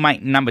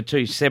stablemate number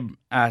 2,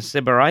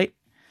 Seberate,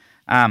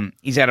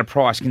 is at a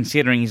price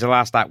considering he's a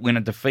last start winner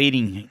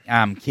defeating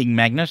King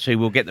Magnus, who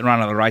will get the run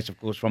of the race, of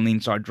course, from the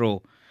inside draw.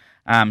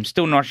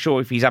 Still not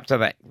sure if he's up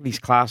to this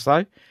class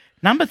though.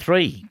 Number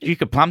 3,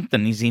 Duke of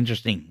Plumpton is the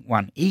interesting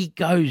one. He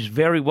goes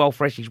very well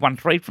fresh. He's won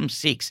 3 from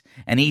 6,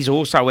 and he's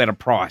also at a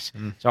price.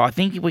 So I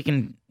think we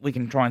can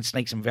try and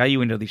sneak some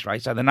value into this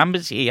race. So the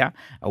numbers here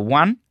are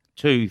 1,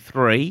 2,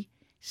 3,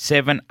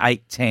 7,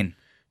 8, 10.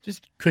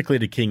 Just quickly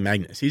to King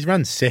Magnus. He's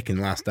run second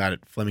last start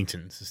at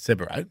Flemington's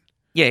Seberate.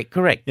 Yeah,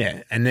 correct.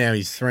 Yeah, and now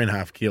he's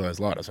 3.5 kilos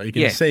lighter, so you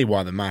can see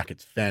why the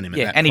market's found him at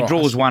that price. And he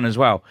draws one as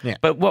well. Yeah.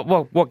 But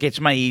what gets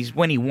me is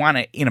when he won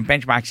it in a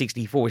benchmark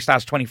 64, he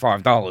starts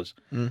 $25,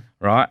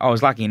 right? I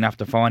was lucky enough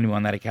to find him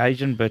on that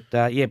occasion, but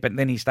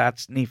then he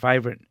starts near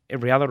favourite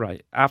every other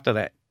race after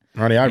that.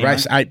 Rightio,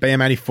 race 8,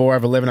 BM84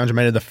 over 1,100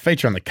 metre. The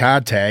feature on the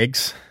card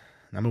tags,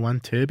 number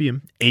 1,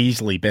 Terbium,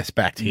 easily best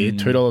backed here,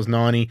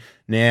 $2.90,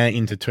 now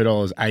into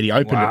 $2.80,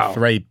 opened at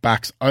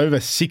 $3. Over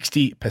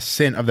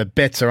 60% of the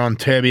bets are on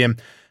Terbium.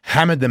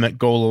 Hammered them at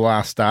Gawler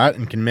last start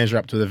and can measure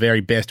up to the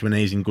very best when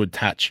he's in good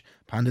touch.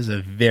 Punters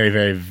are very,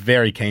 very,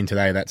 very keen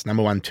today. That's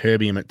number 1,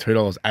 Terbium at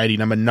 $2.80.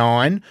 Number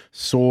 9,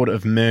 Sword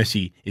of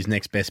Mercy is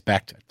next best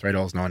backed at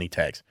 $3.90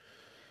 tags.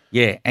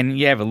 Yeah, and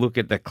you have a look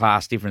at the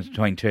class difference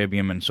between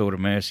Terbium and Sword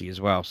of Mercy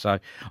as well. So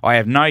I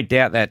have no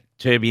doubt that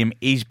Terbium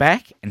is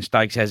back and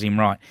Stokes has him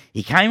right.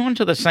 He came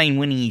onto the scene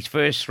winning his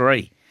first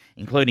 3,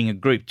 including a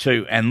Group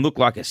 2, and looked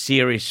like a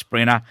serious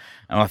sprinter.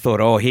 And I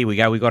thought, here we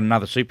go. We got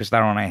another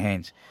superstar on our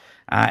hands.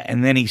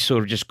 And then he's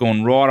sort of just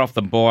gone right off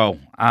the boil.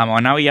 I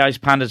know he owes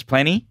punters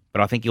plenty,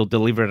 but I think he'll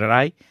deliver it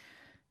today.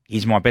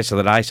 He's my best of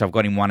the day, so I've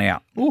got him one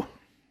out. Ooh.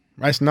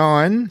 Race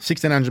 9,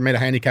 1,600 metre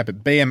handicap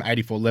at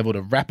BM84 level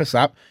to wrap us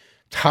up.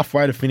 Tough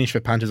way to finish for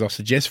punters. I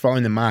suggest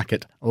following the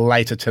market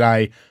later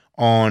today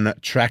on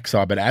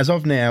trackside. But as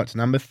of now, it's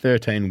number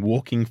 13,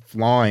 Walking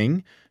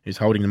Flying, who's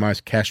holding the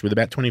most cash with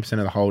about 20% of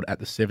the hold at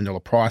the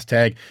 $7 price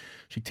tag.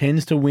 She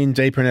tends to win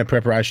deeper in her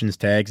preparations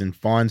tags and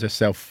finds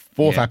herself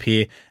fourth up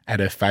here at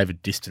her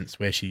favoured distance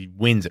where she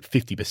wins at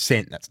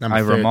 50%. That's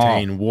number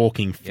 13,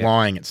 Walking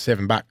Flying at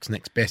 $7.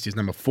 Next best is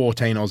number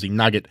 14, Aussie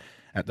Nugget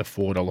at the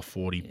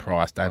 $4.40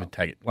 price. David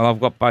Taggart. Well, I've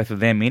got both of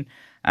them in.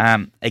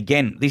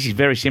 Again, this is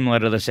very similar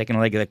to the second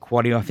leg of the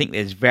quaddie. I think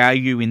there's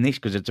value in this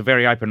because it's a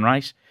very open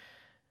race.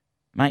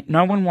 Mate,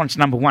 no one wants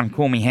number 1,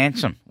 Call Me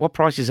Handsome. What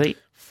price is he?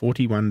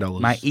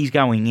 $41. Mate, he's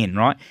going in,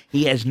 right?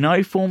 He has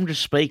no form to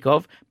speak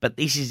of, but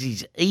this is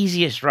his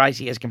easiest race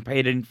he has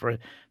competed in for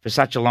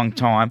such a long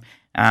time.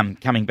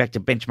 coming back to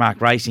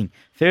benchmark racing.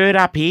 Third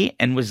up here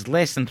and was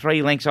less than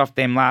 3 lengths off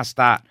them last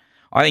start.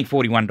 I think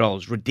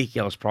 $41.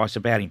 Ridiculous price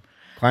about him.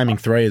 Claiming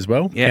 3 as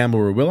well. Yeah. Campbell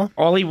Rawilla.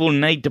 Ollie will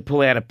need to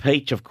pull out a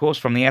peach, of course,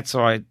 from the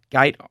outside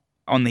gate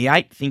on the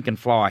 8, Think and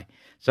Fly.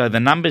 So the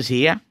numbers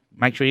here,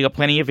 make sure you got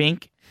plenty of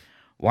ink.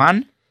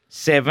 1,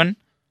 7,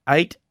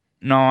 8,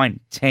 9,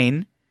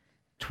 10,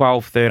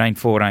 12, 13,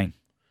 14.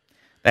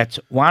 That's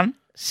 1,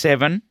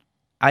 7,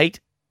 8,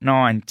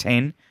 9,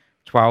 10,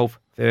 12,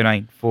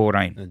 13,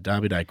 14. The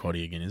Derby Day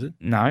quaddie again, is it?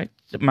 No,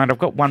 mate, I've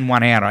got one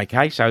out,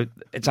 okay? So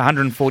it's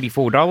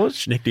 $144.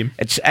 Schnicked him.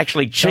 It's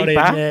actually cheaper.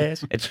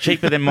 Yes. It's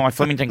cheaper than my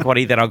Flemington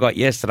quaddie that I got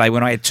yesterday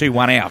when I had 2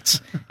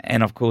 1-outs.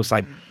 And, of course,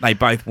 they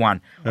both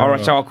won. All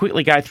right, so I'll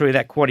quickly go through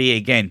that quaddie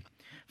again.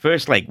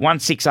 First leg, 1,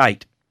 6,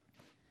 8.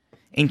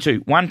 Into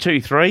 1,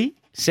 2, 3,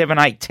 7,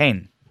 8,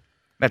 10.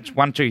 That's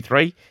 1, 2,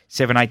 3,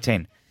 7, 8,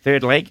 10.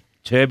 Third leg,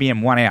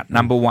 Terbium 1 out,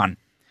 number 1.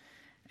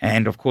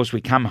 And, of course, we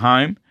come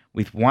home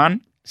with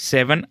 1,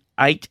 7,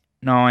 8,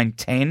 9,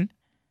 10,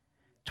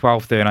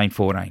 12, 13,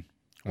 14.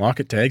 I like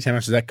it, Tags. How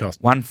much does that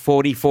cost?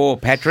 $144,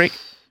 Patrick.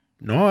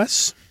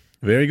 Nice.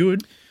 Very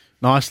good.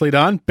 Nicely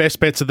done. Best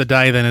bets of the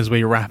day then as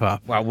we wrap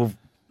up. Well, we've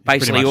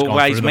basically much gone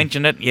always through them.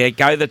 mentioned it. Yeah,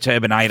 go the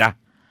Turbinator.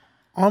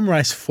 I'm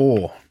race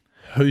 4.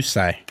 Who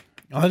say?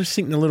 I just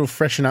think a little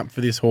freshen up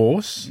for this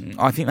horse.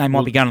 I think they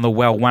might be going to the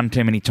well one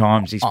too many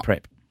times, his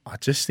prep. I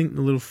just think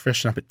the little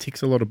freshen up, it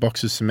ticks a lot of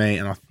boxes for me,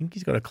 and I think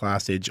he's got a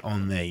class edge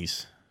on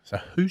these. So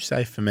who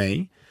say for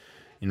me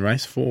in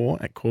race 4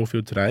 at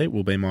Caulfield today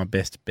will be my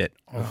best bet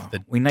of the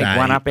day. We need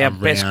one up. Our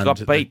best got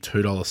beat.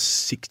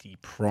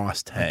 $2.60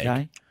 price tag.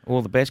 Okay,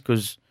 all the best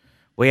because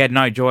we had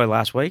no joy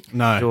last week.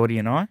 No. Geordie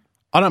and I.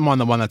 I don't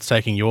mind the one that's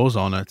taking yours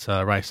on at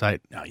race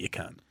 8. No, you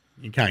can't.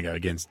 You can't go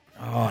against.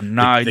 Oh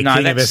no, The no,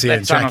 king of that's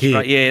SEN, Jack un-Austra-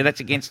 here. yeah, that's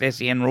against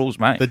SEN rules,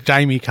 mate. The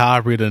Jamie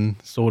Carr-ridden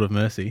Sword of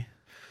Mercy.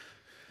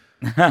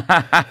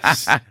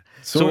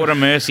 Sword of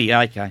Mercy,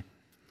 okay.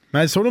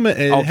 Mate, sort of.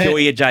 I'll kill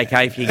you,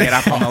 JK, if you get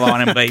up on the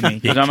line and beat me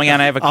because I'm going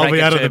to have a crack I'll be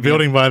at out of the Terbium.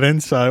 building by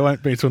then, so it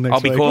won't be till next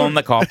I'll be week. calling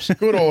the cops.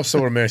 Good or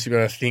sort of mercy, but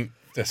I think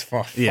that's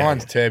fine. Yeah.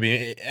 Finds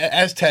Terbium.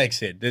 As Tag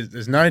said,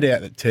 there's no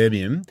doubt that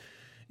Terbium,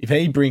 if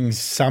he brings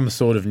some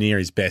sort of near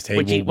his best, he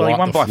Which he will wipe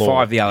won the by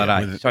floor. 5 the other Yeah,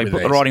 day. with- So he with put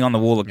the ease. writing on the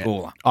wall at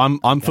Gawler.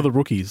 I'm for the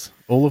rookies.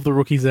 All of the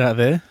rookies out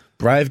there.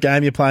 Brave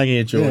game you're playing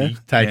here, Geordie. Yeah.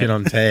 Taking Yeah.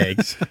 on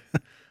Tags.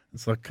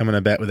 It's like coming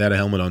about without a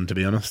helmet on, to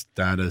be honest.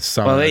 Well,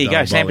 there you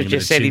go. Sampras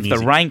just said if the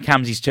rain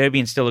comes, his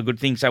Turbion's still a good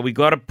thing. So we've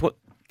got to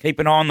keep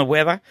an eye on the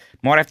weather.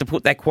 Might have to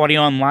put that quaddie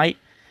on late.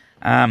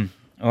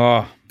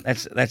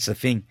 That's the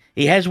thing.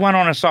 He has one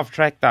on a soft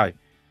track though.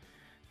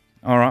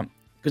 All right,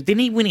 because didn't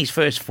he win his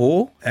first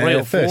 4? 3 or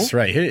 4? first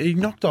 3. He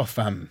knocked off.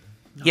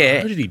 Yeah.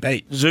 Who did he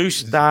beat? Zeus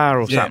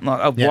Star or Yeah. something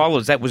like Yeah.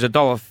 Wallers. That was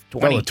 $1.20.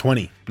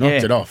 $1.20. Knocked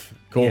Yeah. it off.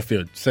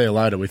 Caulfield. See you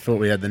later. We thought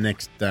we had the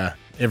next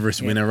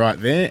Everest winner right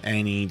there,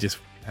 and he just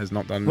has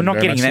not done. We're not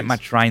very getting that since.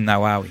 much rain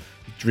though, are we?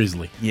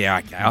 Drizzly. Yeah,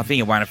 okay. I think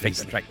it won't affect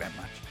the track that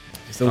much.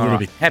 Just a All little right.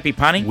 bit. Happy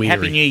punting. weary.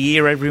 Happy New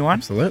Year, everyone.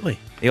 Absolutely.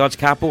 The Odds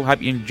Couple.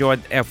 Hope you enjoyed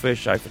our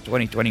first show for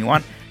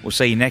 2021. We'll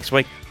see you next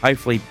week.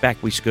 Hopefully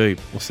back with Scoob.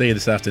 We'll see you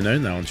this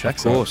afternoon, though, on track.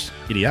 Of course.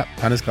 Giddy up.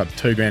 Punters Club,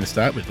 $2,000 to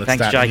start with. Let's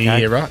Thanks, start the new JK.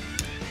 year right.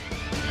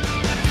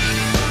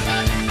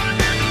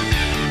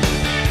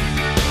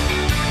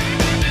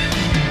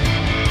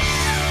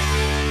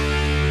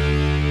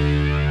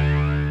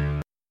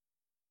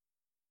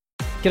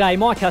 G'day,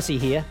 Mike Hussey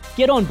here.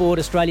 Get on board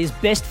Australia's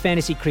best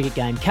fantasy cricket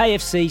game,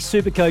 KFC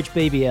Supercoach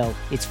BBL.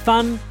 It's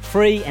fun,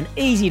 free and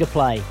easy to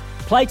play.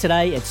 Play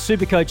today at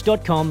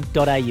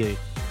supercoach.com.au.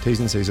 T's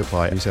and C's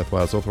apply. New South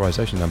Wales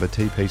authorisation number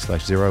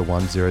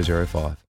TP/01005.